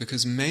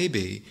 Because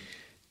maybe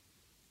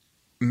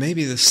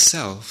the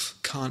self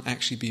can't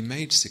actually be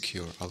made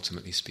secure,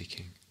 ultimately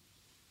speaking.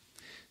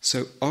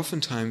 So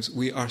oftentimes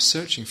we are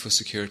searching for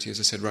security,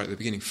 as I said right at the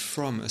beginning,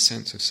 from a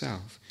sense of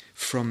self,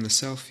 from the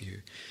self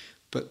view.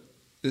 But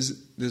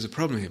there's a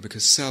problem here,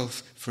 because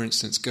self, for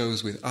instance,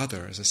 goes with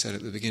other, as I said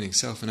at the beginning.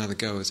 Self and other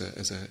go as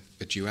a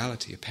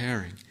duality, a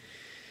pairing.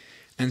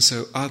 And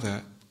so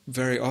other,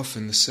 very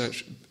often the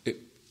search,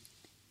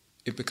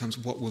 it becomes,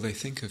 what will they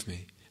think of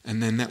me?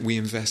 And then that we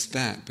invest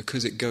that,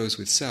 because it goes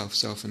with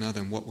self and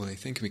other, and what will they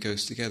think of me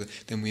goes together,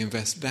 then we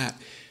invest that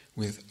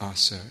with our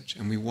search,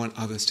 and we want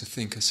others to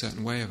think a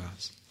certain way of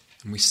us,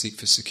 and we seek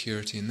for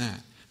security in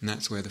that, and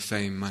that's where the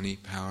fame, money,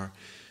 power,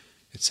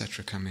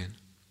 etc. come in.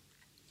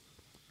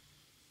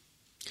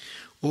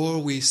 Or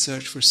we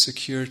search for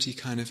security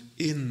kind of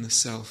in the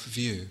self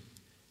view,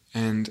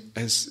 and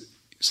as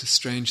it's a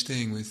strange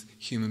thing with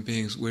human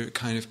beings, we're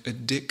kind of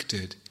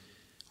addicted,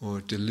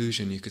 or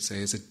delusion you could say,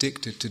 is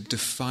addicted to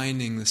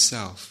defining the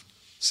self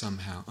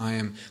somehow. I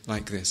am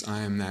like this,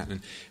 I am that,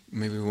 and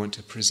maybe we want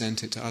to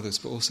present it to others,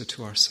 but also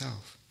to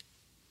ourselves.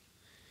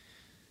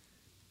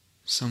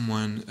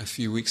 Someone a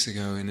few weeks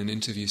ago in an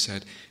interview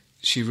said,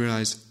 she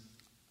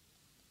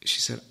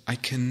said, I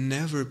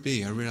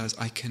realize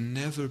I can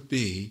never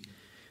be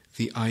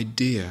the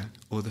idea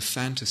or the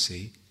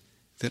fantasy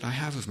that I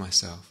have of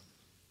myself.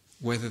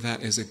 Whether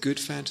that is a good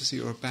fantasy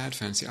or a bad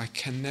fantasy, I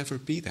can never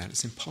be that.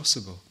 It's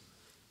impossible.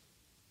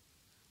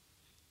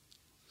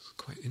 It's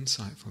quite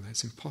insightful.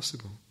 That's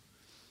impossible.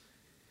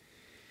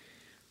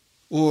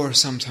 Or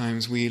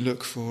sometimes we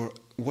look for,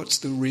 what's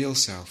the real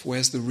self?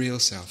 Where's the real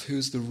self?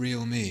 Who's the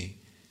real me?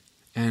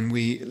 And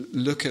we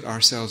look at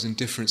ourselves in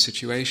different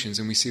situations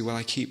and we see, well,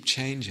 I keep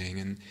changing,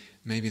 and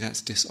maybe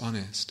that's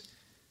dishonest.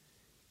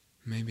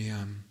 Maybe,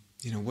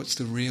 what's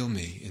the real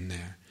me in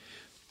there?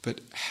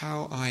 But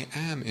how I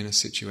am in a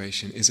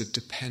situation is a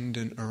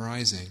dependent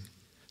arising.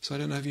 So I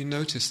don't know if you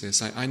noticed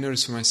this. I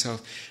notice for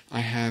myself, I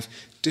have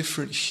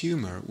different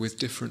humour with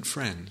different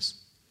friends.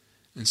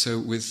 And so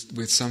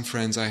with some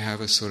friends I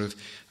have a sort of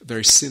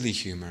very silly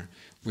humour.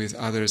 With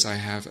others I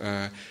have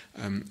a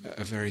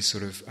very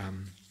sort of,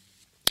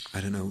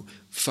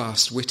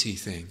 fast, witty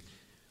thing.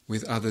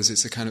 With others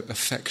it's a kind of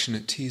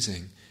affectionate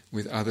teasing.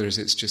 With others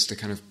it's just a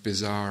kind of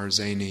bizarre,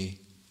 zany,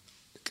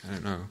 I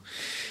don't know.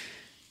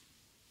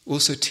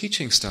 Also,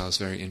 teaching style is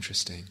very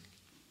interesting.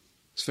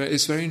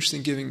 It's very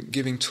interesting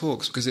giving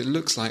talks, because it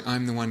looks like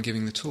I'm the one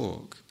giving the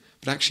talk,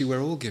 but actually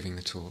we're all giving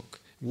the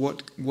talk.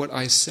 What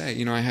I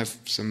say, I have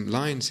some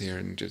lines here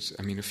and just,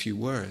 a few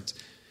words.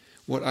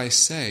 What I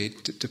say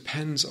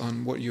depends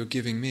on what you're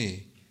giving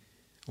me,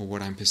 or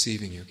what I'm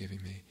perceiving you're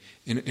giving me.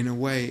 In a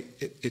way,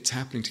 it's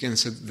happening together.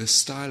 So the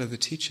style of the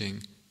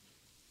teaching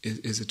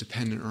is a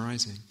dependent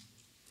arising.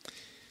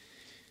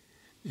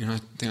 I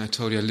think I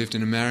told you I lived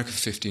in America for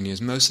 15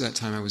 years. Most of that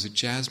time I was a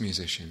jazz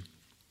musician.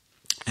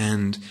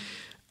 And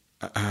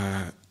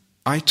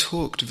I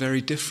talked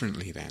very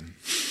differently then.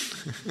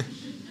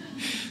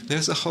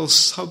 There's a whole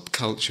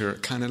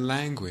subculture kind of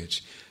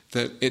language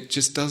that it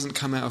just doesn't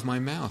come out of my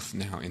mouth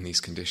now in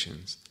these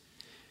conditions.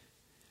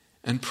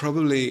 And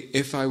probably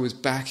if I was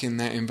back in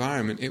that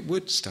environment, it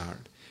would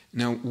start.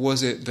 Now,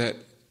 was it that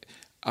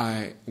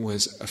I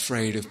was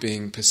afraid of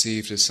being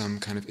perceived as some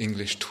kind of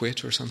English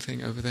twit or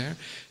something over there?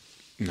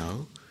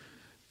 No.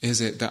 Is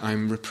it that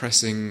I'm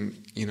repressing,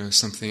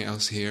 something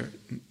else here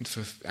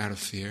out of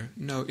fear?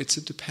 No, it's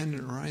a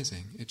dependent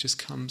arising. It just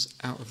comes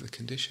out of the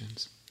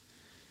conditions.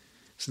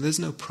 So there's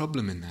no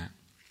problem in that.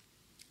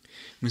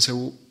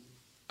 So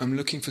I'm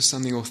looking for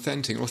something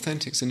authentic.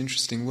 Authentic's an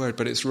interesting word,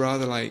 but it's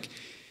rather like,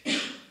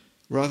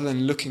 rather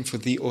than looking for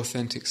the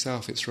authentic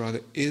self, it's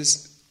rather,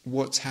 is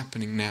what's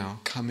happening now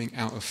coming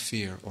out of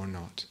fear or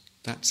not?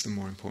 That's the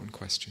more important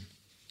question.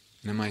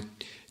 And am I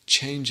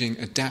changing,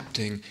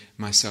 adapting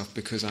myself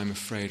because I'm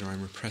afraid or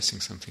I'm repressing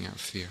something out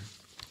of fear?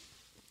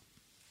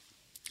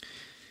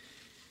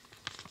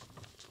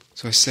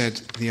 So I said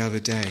the other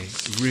day,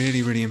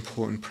 really, really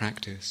important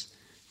practice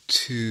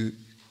to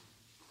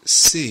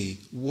see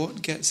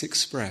what gets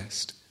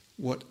expressed,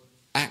 what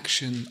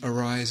action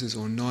arises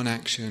or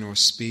non-action or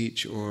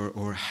speech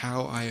or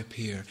how I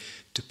appear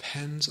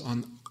depends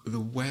on the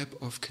web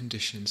of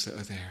conditions that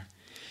are there.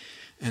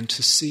 And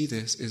to see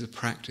this is a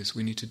practice.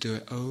 We need to do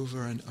it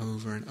over and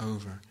over and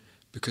over.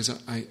 Because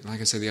I like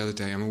I said the other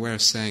day, I'm aware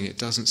of saying it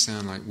doesn't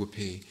sound like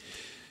whoopee.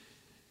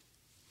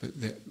 But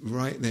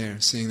right there,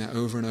 seeing that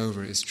over and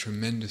over is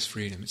tremendous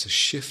freedom. It's a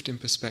shift in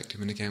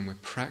perspective. And again, we're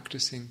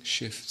practicing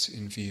shifts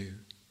in view.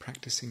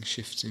 Practicing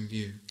shifts in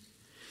view.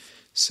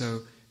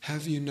 So,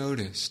 have you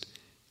noticed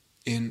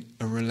in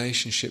a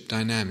relationship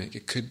dynamic,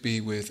 it could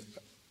be with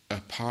a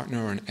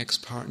partner or an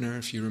ex-partner,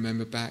 if you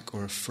remember back,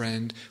 or a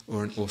friend,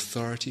 or an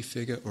authority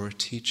figure, or a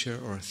teacher,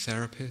 or a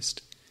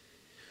therapist,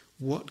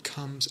 what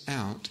comes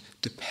out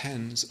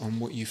depends on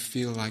what you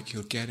feel like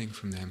you're getting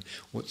from them,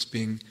 what's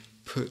being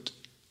put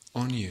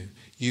on you.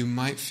 You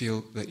might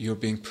feel that you're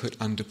being put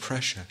under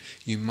pressure.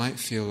 You might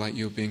feel like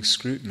you're being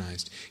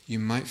scrutinized. You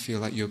might feel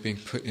like you're being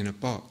put in a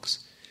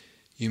box.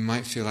 You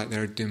might feel like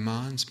there are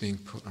demands being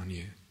put on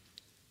you.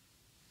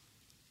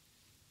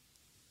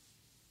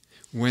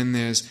 When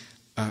there's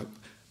a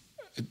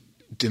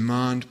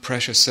demand,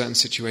 pressure, certain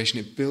situation,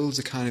 it builds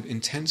a kind of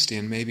intensity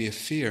and maybe a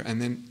fear,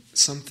 and then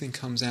something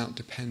comes out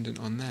dependent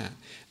on that.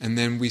 And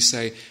then we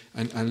say,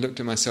 and I looked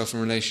at myself in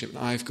a relationship,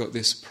 I've got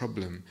this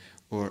problem,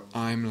 or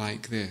I'm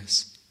like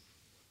this,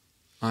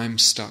 I'm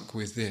stuck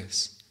with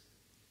this.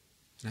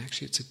 And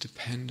actually it's a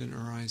dependent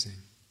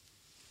arising.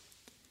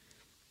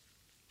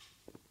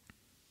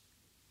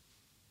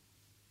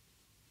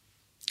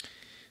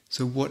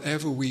 So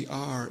whatever we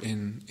are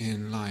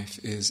in life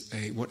is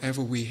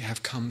whatever we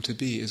have come to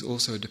be is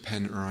also a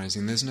dependent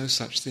arising. There's no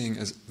such thing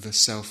as the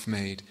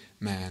self-made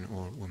man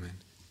or woman.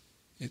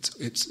 It's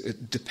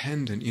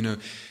dependent,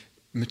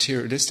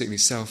 materialistically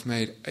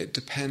self-made. It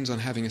depends on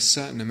having a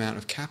certain amount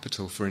of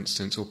capital, for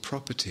instance, or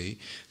property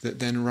that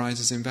then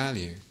rises in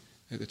value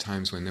at the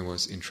times when there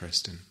was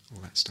interest and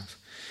all that stuff.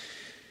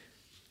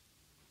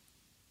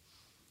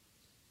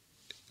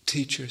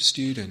 Teacher,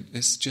 student,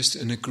 it's just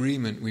an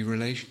agreement. We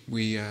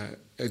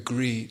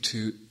agree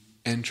to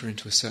enter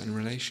into a certain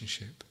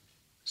relationship.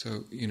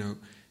 So,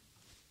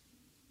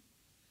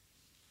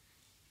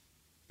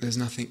 there's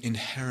nothing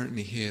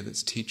inherently here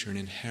that's teacher and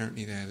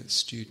inherently there that's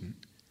student.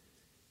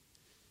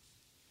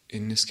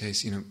 In this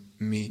case,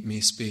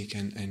 me speak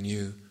and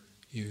you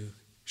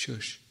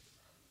shush.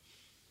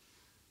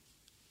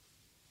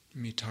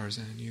 Me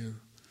Tarzan, you.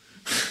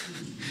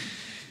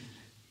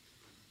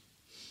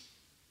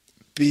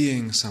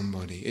 Being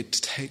somebody, it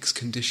takes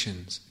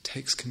conditions.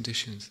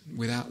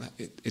 Without that,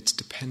 it's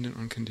dependent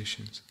on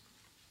conditions.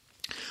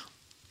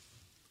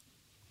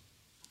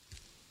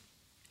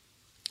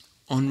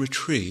 On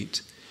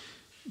retreat,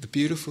 the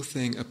beautiful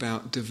thing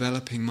about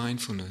developing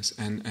mindfulness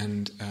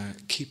and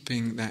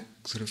keeping that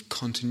sort of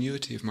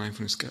continuity of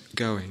mindfulness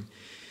going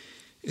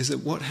is that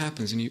what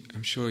happens, and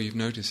I'm sure you've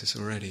noticed this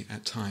already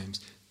at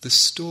times, the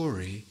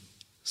story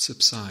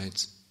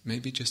subsides,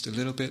 maybe just a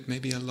little bit,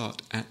 maybe a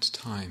lot at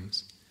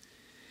times.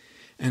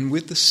 And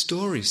with the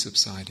story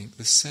subsiding,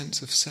 the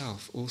sense of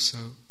self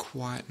also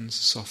quietens,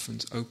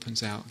 softens,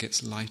 opens out,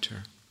 gets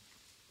lighter.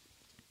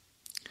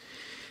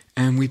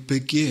 And we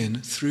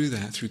begin through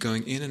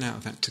going in and out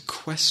of that, to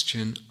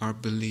question our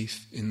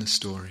belief in the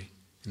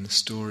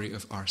story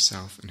of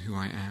ourself and who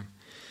I am.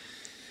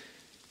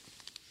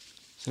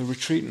 So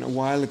retreating a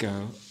while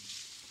ago,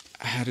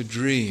 I had a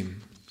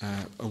dream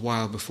a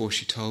while before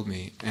she told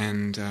me,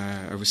 and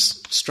I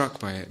was struck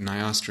by it, and I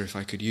asked her if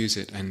I could use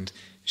it, and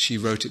she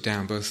wrote it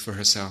down both for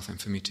herself and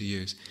for me to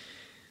use.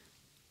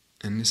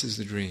 And this is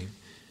the dream.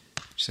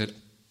 She said,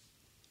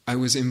 I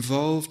was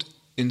involved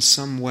in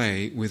some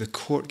way with a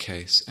court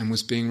case and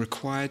was being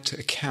required to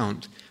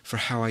account for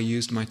how I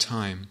used my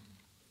time.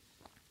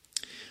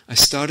 I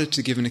started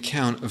to give an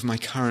account of my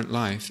current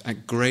life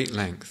at great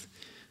length,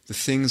 the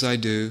things I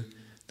do,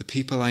 the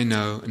people I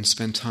know and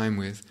spend time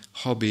with,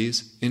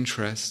 hobbies,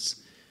 interests,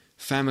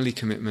 family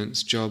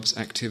commitments, jobs,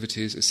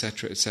 activities,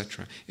 etc.,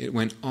 etc. It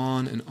went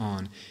on and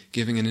on,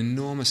 giving an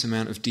enormous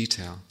amount of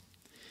detail.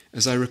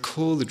 As I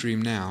recall the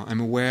dream now, I'm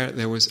aware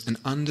there was an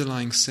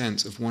underlying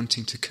sense of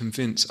wanting to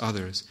convince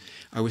others.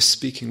 I was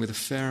speaking with a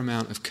fair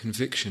amount of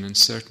conviction and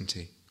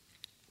certainty.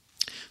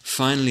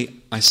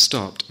 Finally, I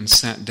stopped and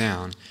sat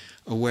down,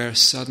 aware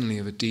suddenly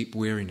of a deep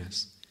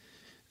weariness.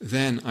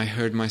 Then I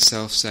heard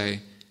myself say,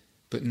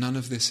 but none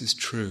of this is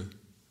true.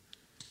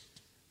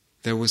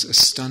 There was a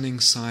stunning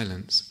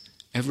silence.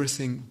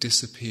 Everything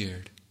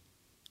disappeared.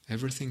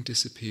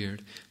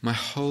 My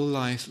whole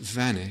life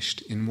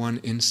vanished in one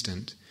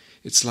instant.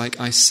 It's like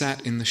I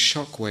sat in the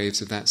shock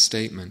waves of that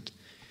statement.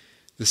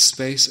 The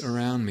space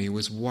around me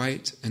was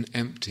white and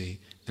empty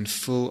and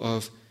full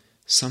of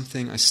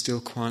something I still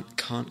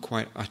can't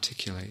quite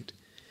articulate.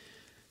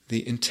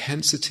 The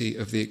intensity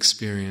of the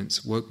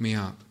experience woke me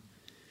up,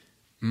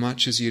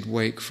 much as you'd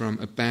wake from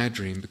a bad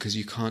dream because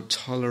you can't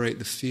tolerate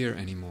the fear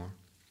anymore.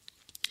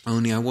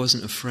 Only I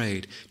wasn't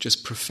afraid,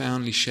 just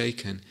profoundly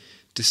shaken,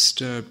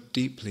 disturbed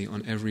deeply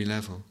on every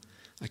level.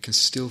 I can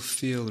still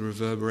feel the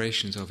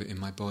reverberations of it in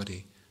my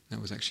body.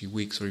 That was actually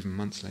weeks or even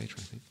months later,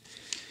 I think.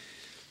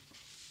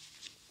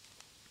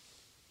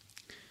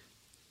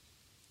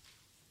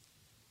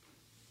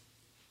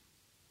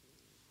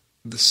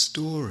 The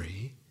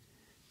story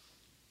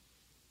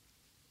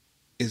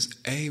is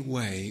a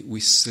way we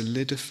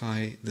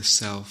solidify the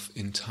self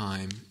in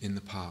time in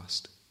the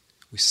past.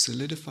 We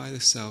solidify the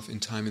self in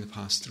time in the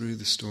past through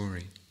the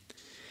story.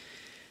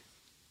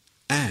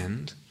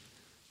 And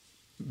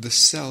the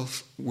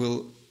self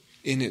will,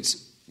 in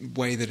its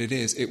way that it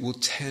is, it will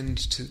tend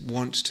to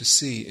want to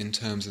see in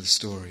terms of the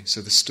story.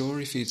 So the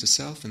story feeds the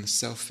self and the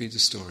self feeds the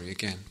story.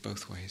 Again,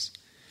 both ways.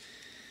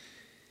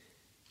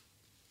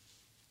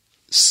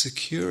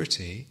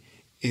 Security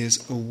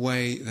is a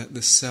way that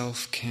the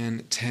self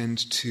can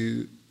tend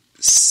to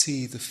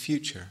see the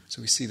future.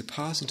 So we see the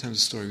past in terms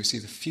of story, we see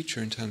the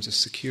future in terms of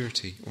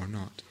security or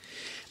not.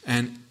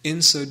 And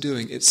in so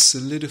doing, it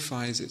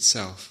solidifies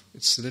itself.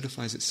 It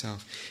solidifies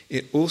itself.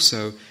 It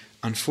also,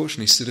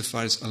 unfortunately,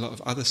 solidifies a lot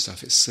of other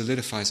stuff. It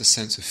solidifies a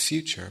sense of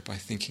future by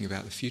thinking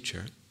about the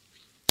future.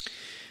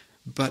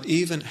 But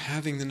even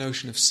having the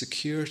notion of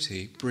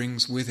security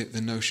brings with it the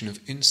notion of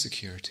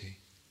insecurity.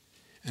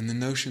 And the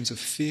notions of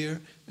fear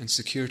and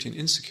security and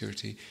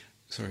insecurity,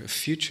 of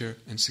future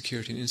and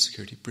security and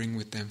insecurity bring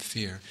with them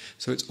fear.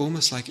 So it's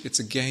almost like it's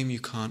a game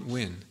you can't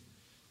win.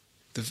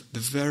 The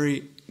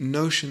very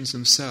notions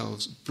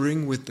themselves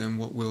bring with them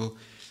what will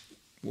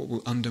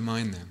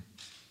undermine them.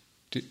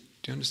 Do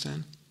you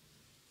understand?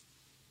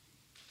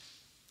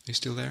 Are you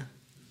still there?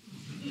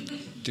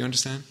 Do you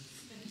understand?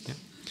 Yeah.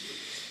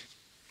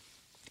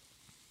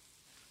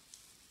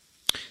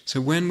 So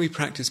when we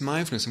practice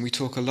mindfulness and we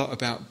talk a lot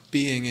about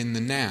being in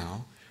the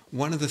now,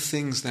 one of the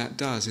things that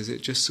does is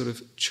it just sort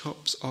of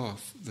chops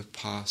off the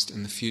past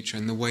and the future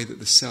and the way that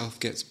the self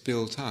gets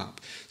built up,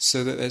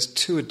 so that there's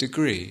to a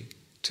degree,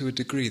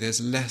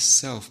 there's less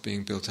self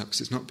being built up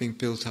because it's not being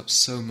built up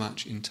so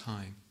much in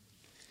time.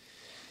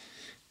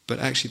 But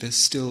actually there's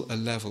still a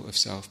level of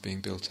self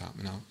being built up,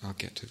 and I'll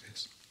get to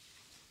this.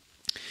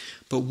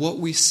 But what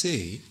we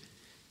see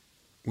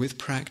with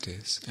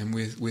practice and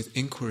with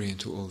inquiry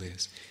into all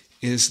this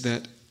is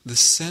that the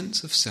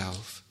sense of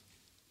self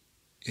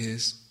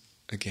is,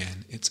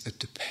 again, it's a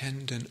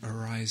dependent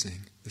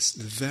arising.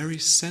 The very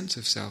sense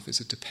of self is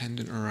a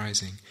dependent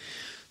arising.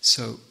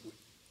 So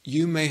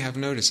you may have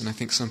noticed, and I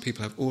think some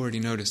people have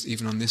already noticed,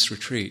 even on this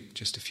retreat,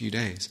 just a few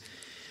days,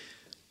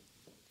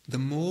 the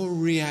more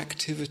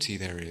reactivity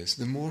there is,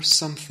 the more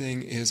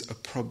something is a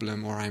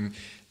problem, or I'm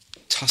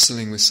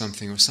tussling with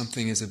something, or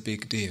something is a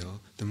big deal,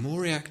 the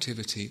more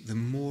reactivity, the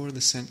more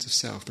the sense of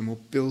self, the more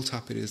built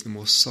up it is, the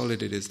more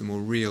solid it is, the more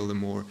real, the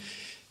more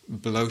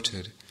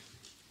bloated.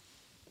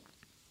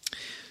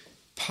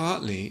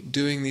 Partly,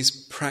 doing these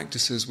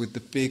practices with the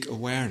big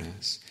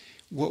awareness,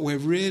 what we're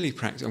really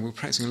practicing, and we're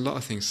practicing a lot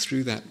of things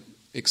through that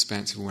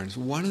expansive awareness,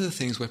 one of the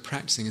things we're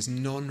practicing is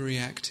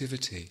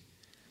non-reactivity.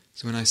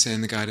 So when I say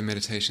in the guided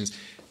meditations,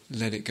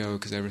 let it go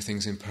because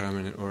everything's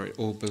impermanent, or it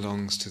all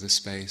belongs to the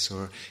space,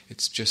 or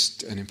it's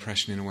just an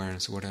impression in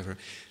awareness, or whatever,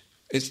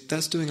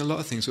 that's doing a lot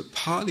of things, but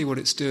partly what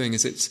it's doing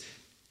is it's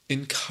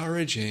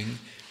encouraging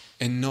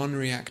a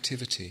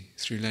non-reactivity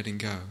through letting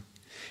go.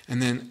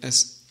 And then,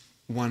 as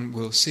one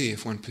will see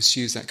if one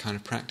pursues that kind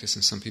of practice,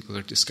 and some people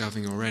are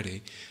discovering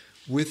already,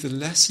 with the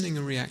lessening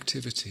of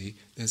reactivity,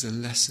 there's a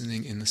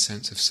lessening in the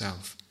sense of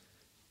self.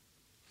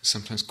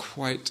 Sometimes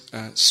quite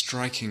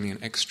strikingly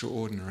and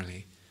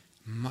extraordinarily,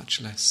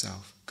 much less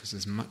self, because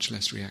there's much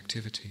less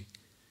reactivity.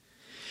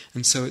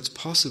 And so it's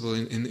possible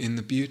in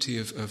the beauty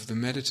of the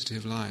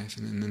meditative life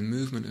and in the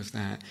movement of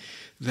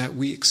that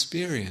we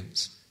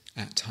experience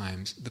at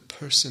times the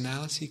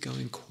personality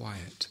going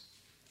quiet,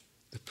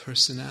 the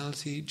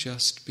personality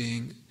just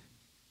being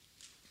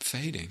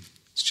fading.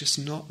 It's just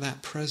not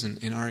that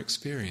present in our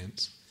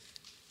experience.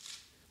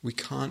 We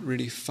can't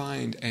really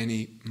find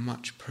any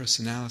much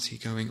personality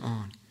going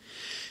on.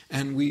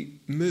 And we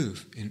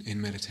move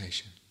in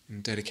meditation.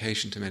 In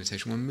dedication to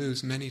meditation, one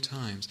moves many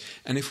times.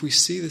 And if we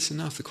see this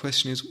enough, the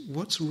question is,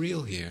 what's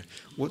real here?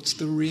 What's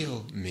the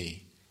real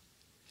me?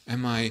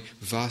 Am I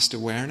vast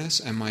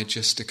awareness? Am I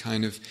just a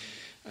kind of,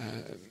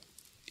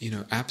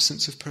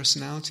 absence of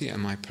personality?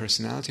 Am I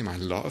personality? Am I a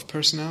lot of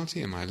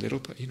personality? Am I a little,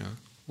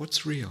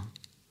 what's real?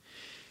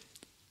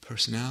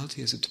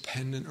 Personality is a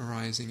dependent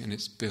arising, and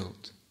it's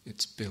built,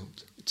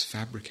 it's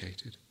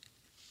fabricated.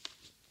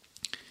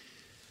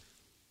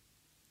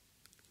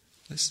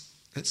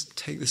 Let's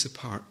take this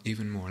apart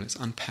even more. Let's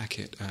unpack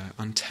it,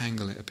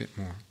 untangle it a bit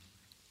more.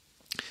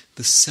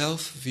 The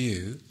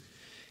self-view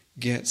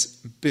gets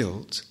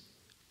built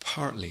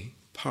partly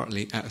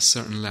partly at a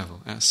certain level.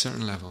 At a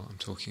certain level, I'm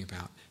talking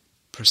about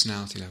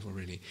personality level,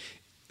 really.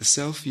 The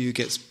self-view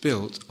gets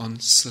built on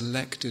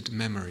selected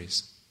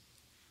memories.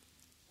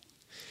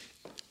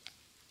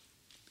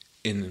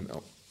 In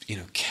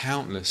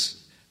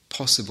countless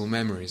possible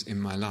memories in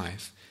my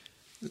life,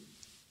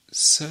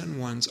 certain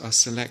ones are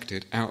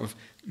selected out of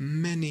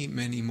many,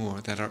 many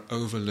more that are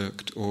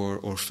overlooked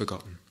or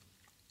forgotten.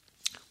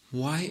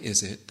 Why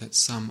is it that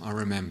some are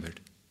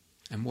remembered?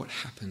 And what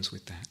happens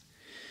with that?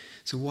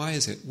 So why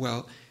is it?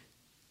 Well,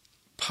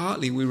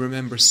 partly we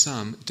remember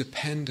some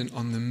dependent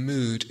on the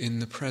mood in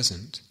the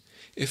present.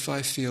 If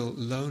I feel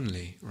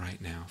lonely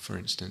right now, for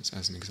instance,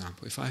 as an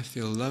example, if I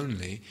feel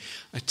lonely,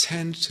 I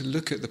tend to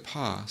look at the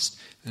past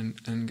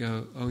and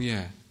go, oh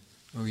yeah,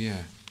 oh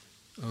yeah,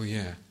 oh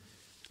yeah.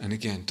 And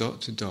again,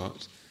 dot to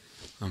dot,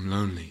 I'm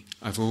lonely.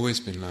 I've always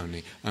been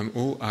lonely.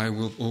 I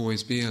will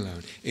always be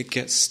alone. It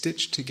gets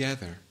stitched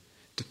together.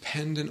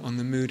 Dependent on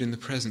the mood in the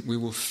present, we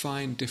will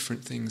find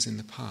different things in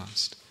the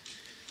past.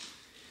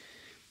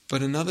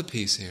 But another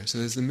piece here, so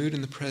there's the mood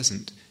in the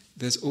present,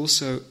 there's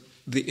also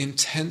the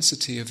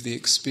intensity of the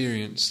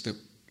experience that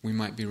we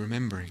might be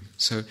remembering.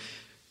 So,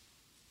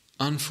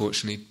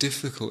 unfortunately,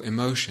 difficult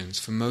emotions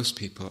for most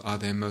people are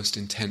their most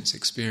intense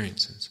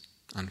experiences.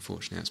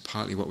 Unfortunately, that's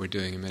partly what we're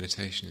doing in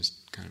meditation, is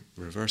kind of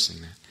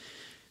reversing that,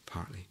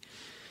 partly.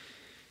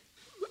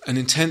 An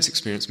intense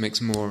experience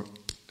makes more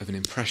of an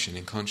impression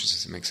in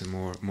consciousness, it makes a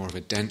more of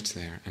a dent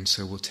there, and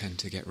so will tend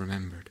to get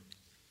remembered.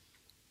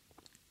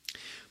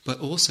 But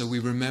also we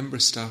remember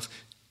stuff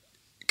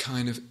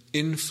kind of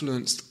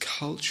influenced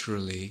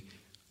culturally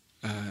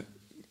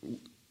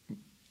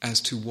as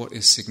to what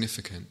is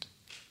significant.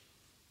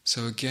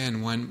 So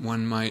again,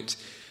 one might,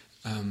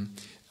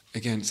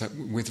 again, it's like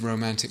with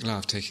romantic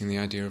love, taking the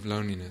idea of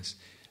loneliness,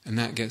 and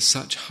that gets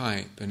such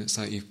hype, and it's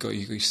like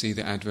you see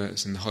the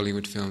adverts and the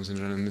Hollywood films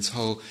and this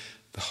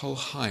the whole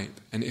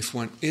hype, and if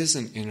one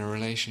isn't in a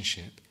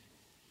relationship,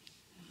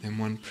 then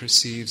one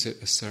perceives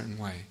it a certain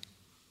way.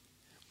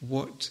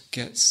 What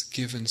gets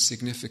given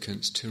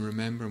significance to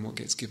remember and what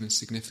gets given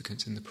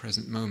significance in the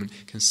present moment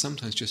can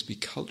sometimes just be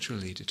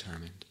culturally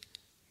determined.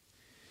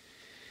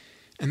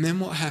 And then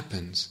what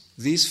happens?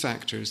 These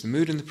factors, the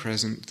mood in the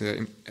present,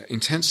 the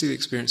intensity of the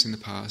experience in the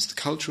past, the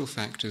cultural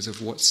factors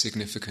of what's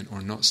significant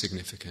or not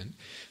significant,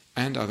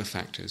 and other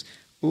factors,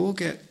 all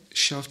get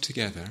shoved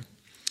together.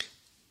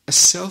 A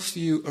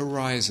self-view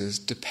arises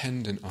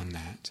dependent on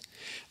that,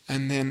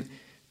 and then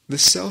the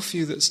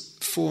self-view that's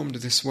formed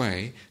this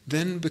way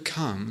then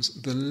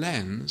becomes the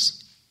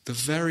lens, the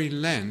very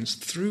lens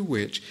through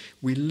which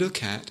we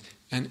look at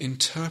and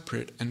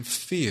interpret and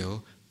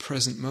feel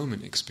present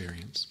moment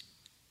experience.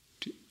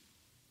 Do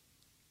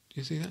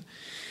you see that?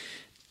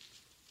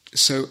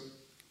 So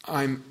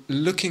I'm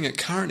looking at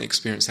current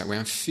experience that way,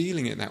 I'm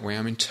feeling it that way,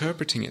 I'm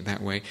interpreting it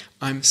that way,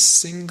 I'm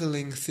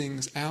singling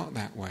things out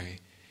that way.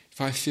 If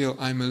I feel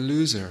I'm a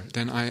loser,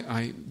 then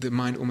the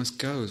mind almost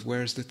goes,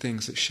 where's the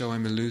things that show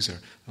I'm a loser?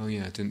 Oh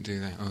yeah, I didn't do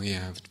that. Oh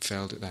yeah, I've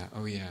failed at that.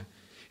 Oh yeah.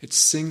 It's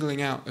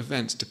singling out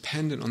events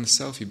dependent on the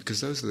self-view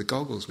because those are the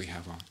goggles we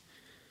have on.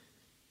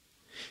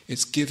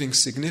 It's giving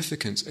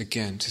significance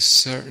again to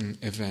certain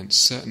events,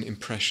 certain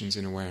impressions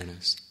in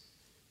awareness.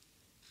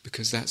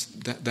 Because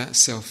that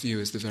self-view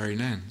is the very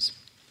lens.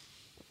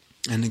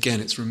 And again,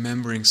 it's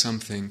remembering some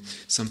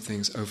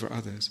things over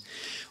others.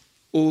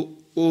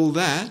 All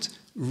that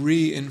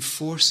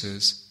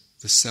reinforces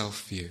the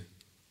self-view.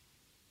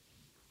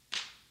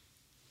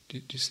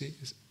 Do you see?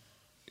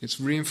 It's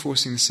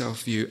reinforcing the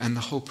self-view and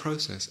the whole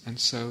process, and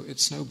so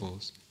it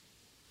snowballs.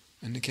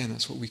 And again,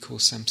 that's what we call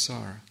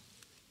samsara,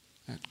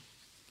 at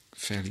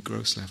fairly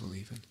gross level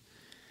even.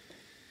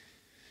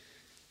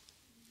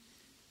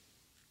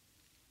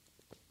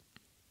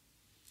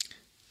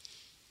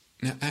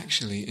 Now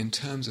actually, in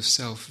terms of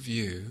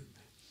self-view,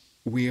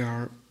 we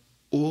are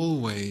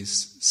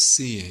always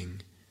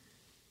seeing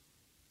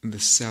the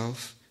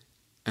self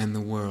and the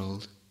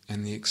world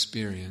and the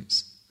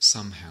experience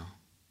somehow.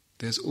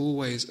 There's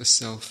always a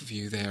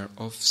self-view there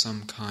of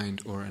some kind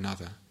or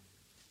another.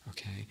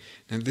 Okay?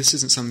 Now this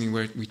isn't something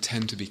where we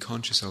tend to be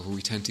conscious of or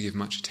we tend to give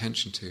much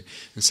attention to.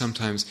 And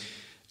sometimes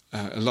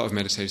a lot of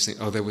meditators think,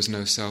 oh, there was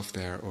no self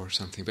there or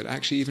something. But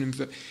actually even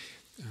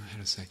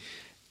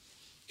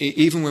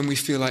even when we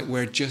feel like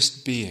we're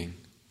just being,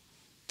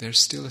 there's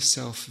still a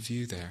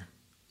self-view there.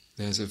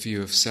 There's a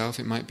view of self.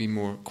 It might be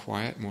more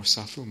quiet, more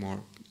subtle,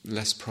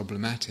 less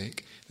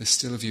problematic. There's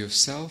still a view of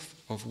self,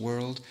 of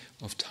world,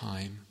 of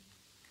time.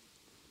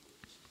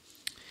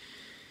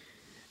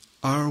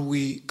 Are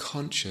we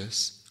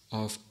conscious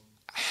of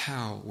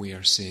how we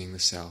are seeing the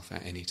self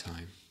at any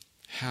time?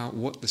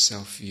 What the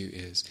self-view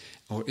is?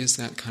 Or is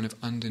that kind of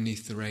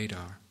underneath the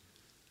radar?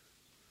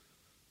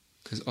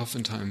 Because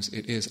oftentimes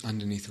it is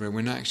underneath the radar.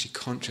 We're not actually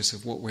conscious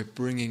of what we're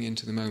bringing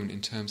into the moment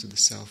in terms of the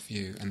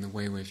self-view and the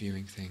way we're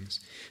viewing things.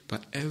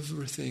 But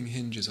everything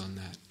hinges on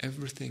that.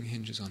 Everything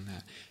hinges on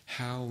that.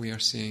 How we are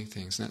seeing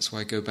things. And that's why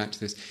I go back to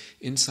this.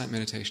 Insight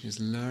meditation is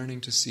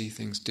learning to see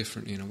things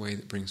differently in a way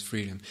that brings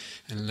freedom.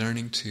 And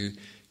learning to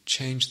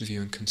change the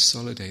view and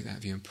consolidate that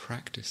view and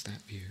practice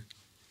that view.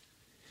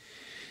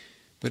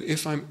 But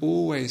if I'm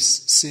always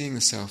seeing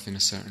the self in a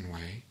certain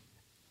way,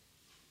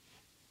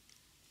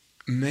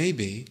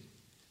 maybe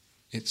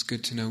it's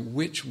good to know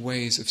which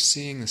ways of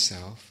seeing the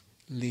self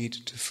lead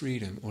to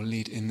freedom or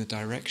lead in the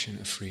direction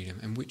of freedom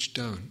and which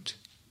don't.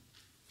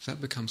 So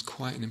that becomes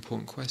quite an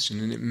important question.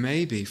 And it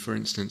may be, for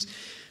instance,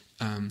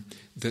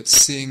 that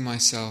seeing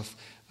myself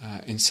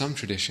in some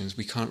traditions,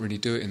 we can't really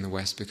do it in the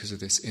West because of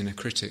this inner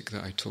critic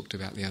that I talked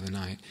about the other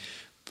night,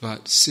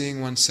 but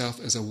seeing oneself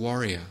as a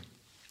warrior,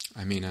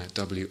 I mean a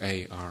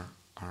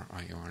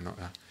W-A-R-R-I-O-R, not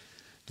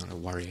a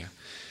warrior.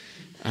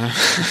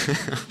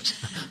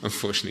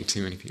 Unfortunately,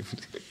 too many people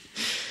do.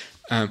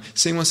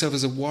 Seeing oneself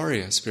as a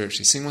warrior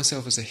spiritually, seeing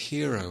oneself as a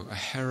hero, a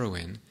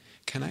heroine,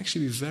 can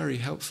actually be very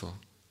helpful.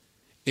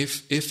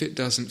 If it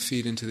doesn't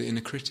feed into the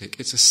inner critic,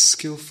 it's a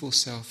skillful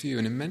self-view,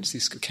 an immensely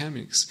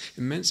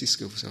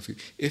skillful self-view.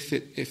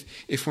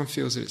 If one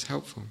feels that it's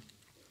helpful,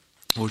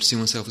 or to see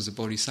oneself as a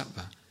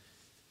bodhisattva.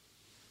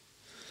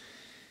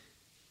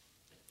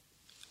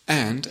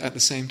 And at the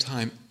same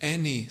time,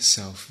 any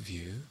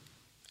self-view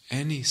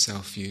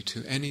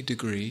to any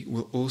degree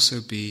will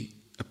also be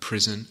a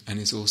prison and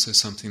is also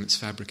something that's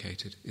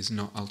fabricated, is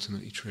not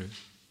ultimately true.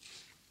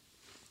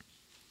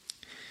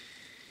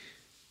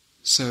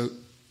 So,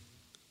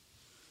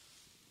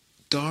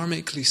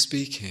 dharmically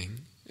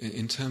speaking,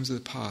 in terms of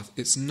the path,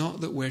 it's not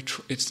that we're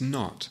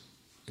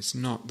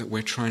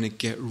trying to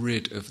get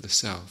rid of the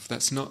self.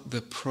 That's not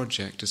the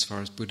project as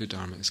far as Buddha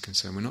Dharma is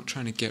concerned. We're not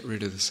trying to get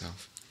rid of the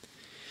self.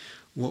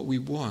 What we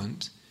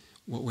want,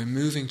 what we're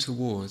moving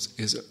towards,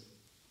 is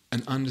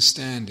an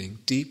understanding,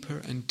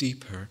 deeper and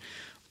deeper,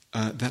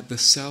 that the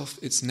self,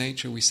 its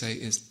nature, we say,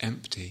 is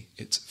empty.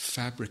 It's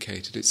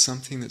fabricated. It's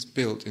something that's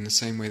built in the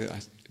same way that I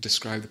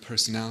describe the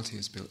personality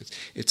as built.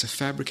 It's a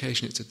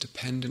fabrication. It's a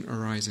dependent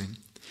arising.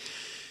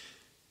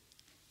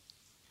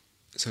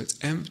 So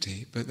it's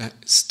empty, but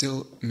that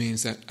still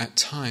means that at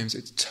times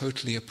it's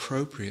totally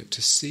appropriate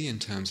to see in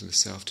terms of the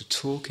self, to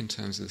talk in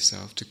terms of the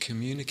self, to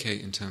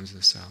communicate in terms of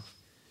the self.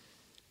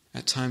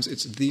 At times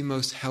it's the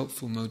most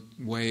helpful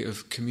way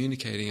of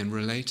communicating and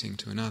relating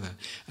to another.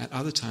 At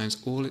other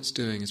times all it's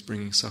doing is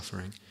bringing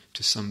suffering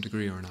to some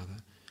degree or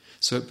another.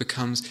 So it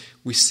becomes,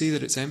 we see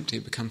that it's empty,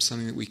 it becomes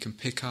something that we can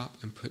pick up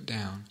and put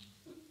down.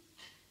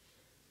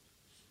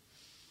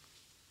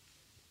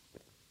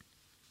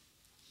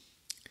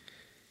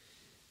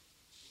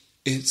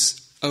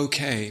 It's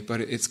okay, but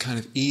it's kind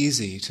of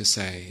easy to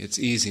say. It's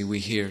easy, we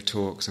hear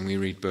talks and we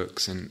read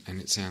books and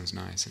it sounds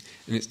nice.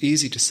 And it's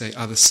easy to say,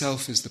 the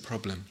self is the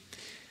problem.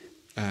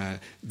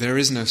 There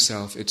is no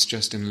self, it's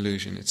just an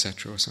illusion,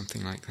 etc., or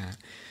something like that.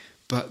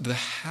 But the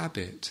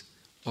habit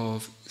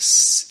of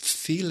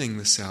feeling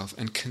the self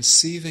and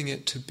conceiving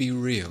it to be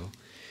real,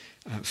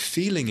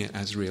 feeling it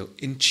as real,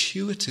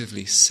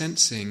 intuitively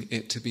sensing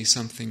it to be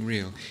something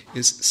real,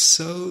 is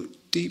so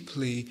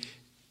deeply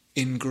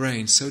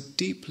ingrained, so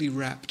deeply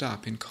wrapped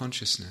up in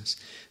consciousness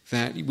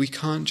that we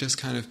can't just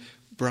kind of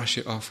brush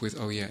it off with,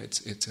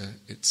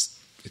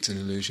 it's an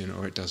illusion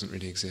or it doesn't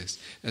really exist.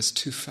 That's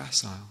too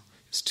facile.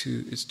 It's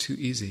too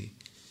easy.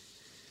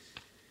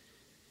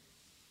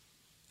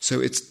 So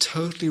it's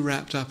totally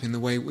wrapped up in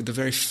the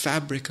very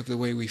fabric of the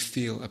way we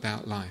feel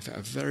about life at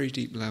a very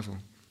deep level.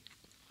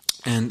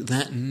 And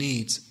that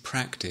needs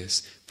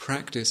practice.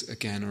 Practice,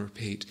 again, I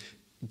repeat,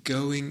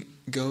 breaking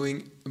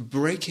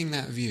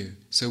that view.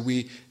 So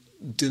we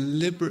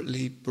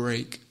deliberately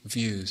break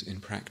views in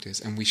practice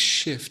and we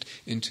shift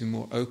into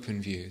more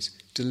open views,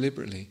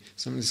 deliberately.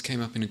 Some of this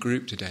came up in a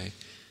group today.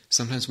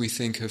 Sometimes we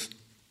think of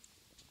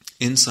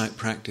insight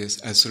practice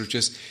as sort of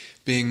just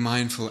being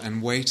mindful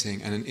and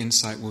waiting, and an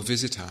insight will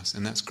visit us,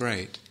 and that's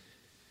great.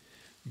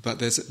 But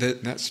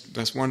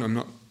that's one. I'm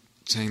not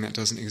saying that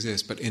doesn't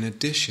exist, but in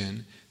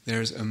addition,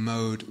 there's a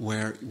mode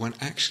where one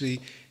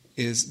actually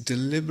is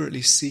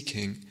deliberately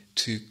seeking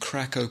to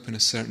crack open a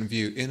certain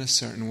view in a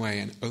certain way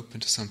and open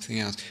to something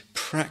else,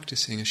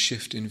 practicing a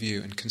shift in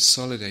view and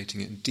consolidating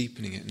it and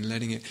deepening it and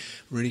letting it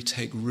really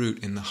take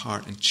root in the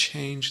heart and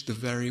change the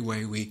very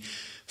way we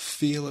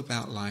feel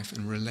about life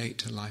and relate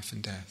to life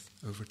and death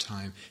over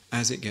time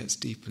as it gets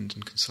deepened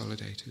and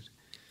consolidated.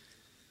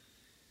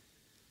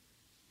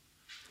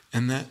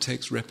 And that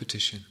takes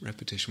repetition. We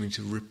need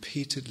to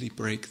repeatedly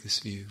break this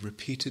view,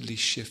 repeatedly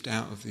shift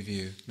out of the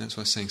view. And that's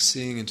why I'm saying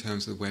seeing in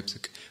terms of the webs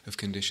of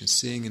conditions,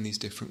 seeing in these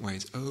different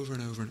ways over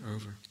and over and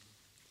over.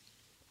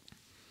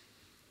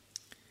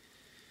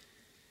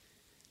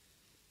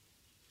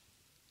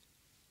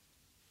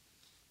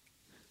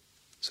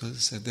 So as I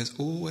said, there's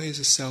always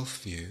a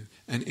self-view,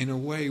 and in a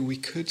way we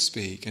could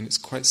speak, and it's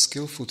quite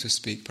skillful to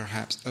speak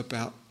perhaps,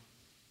 about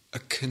a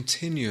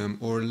continuum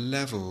or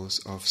levels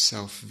of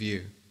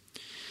self-view.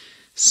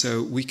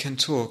 So we can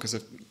talk,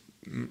 as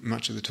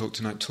much of the talk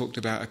tonight talked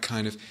about, a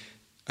kind of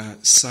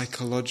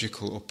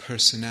psychological or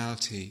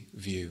personality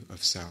view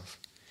of self,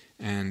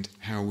 and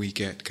how we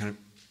get kind of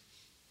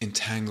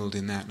entangled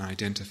in that and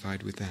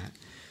identified with that.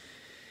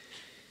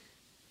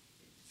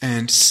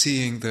 And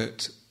seeing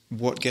that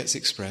what gets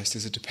expressed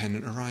is a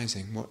dependent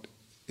arising. What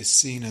is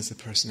seen as the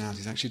personality.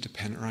 It's actually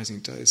dependent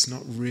arising. It's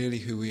not really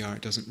who we are.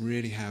 It doesn't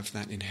really have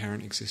that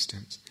inherent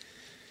existence.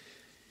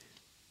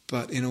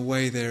 But in a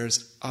way,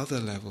 there's other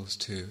levels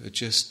too,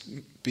 just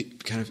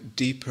kind of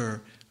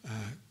deeper,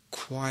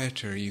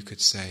 quieter, you could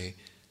say,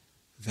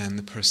 than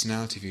the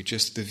personality view,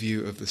 just the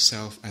view of the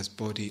self as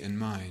body and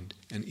mind,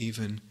 and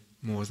even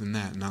more than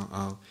that. And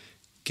I'll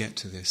get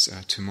to this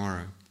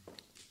tomorrow.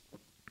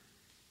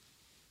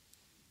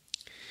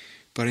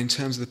 But in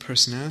terms of the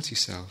personality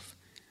self,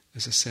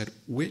 as I said,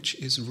 which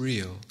is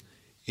real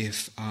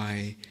if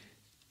I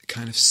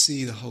kind of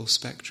see the whole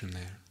spectrum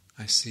there?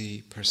 I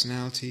see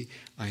personality,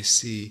 I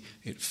see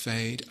it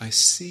fade, I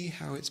see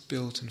how it's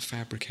built and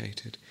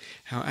fabricated,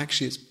 how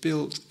actually it's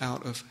built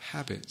out of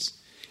habits.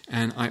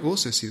 And I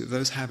also see that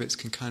those habits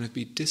can kind of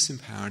be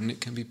disempowered and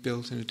it can be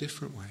built in a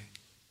different way.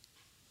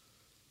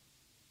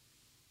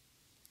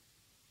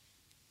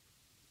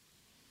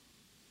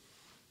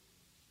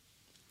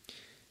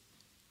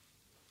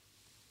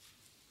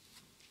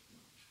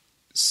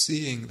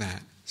 Seeing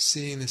that,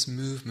 seeing this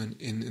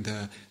movement in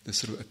the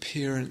sort of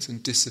appearance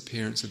and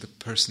disappearance of the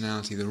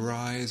personality, the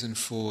rise and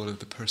fall of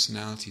the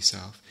personality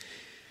self,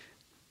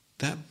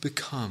 that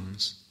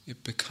becomes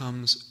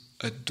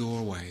a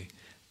doorway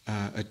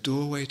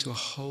to a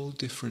whole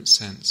different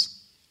sense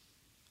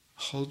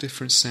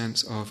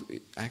of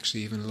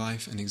actually even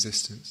life and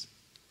existence.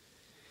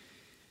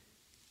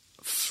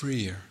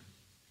 Freer,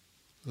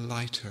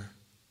 lighter,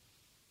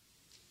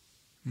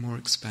 more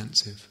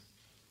expansive.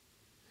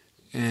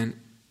 And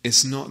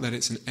it's not that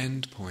it's an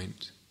end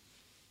point,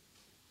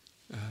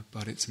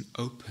 but it's an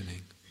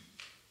opening.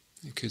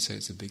 You could say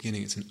it's a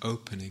beginning, it's an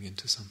opening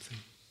into something.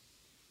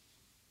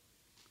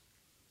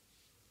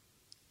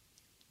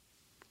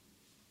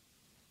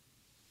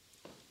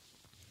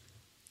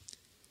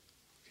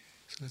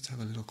 So let's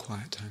have a little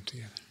quiet time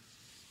together.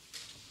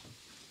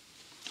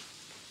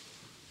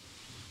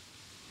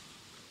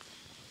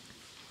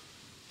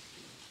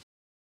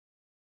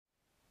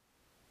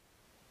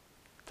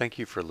 Thank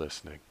you for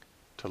listening.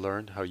 To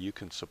learn how you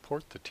can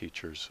support the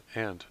teachers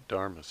and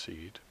Dharma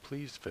Seed,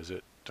 please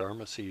visit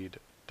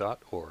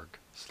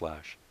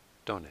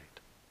dharmaseed.org/donate.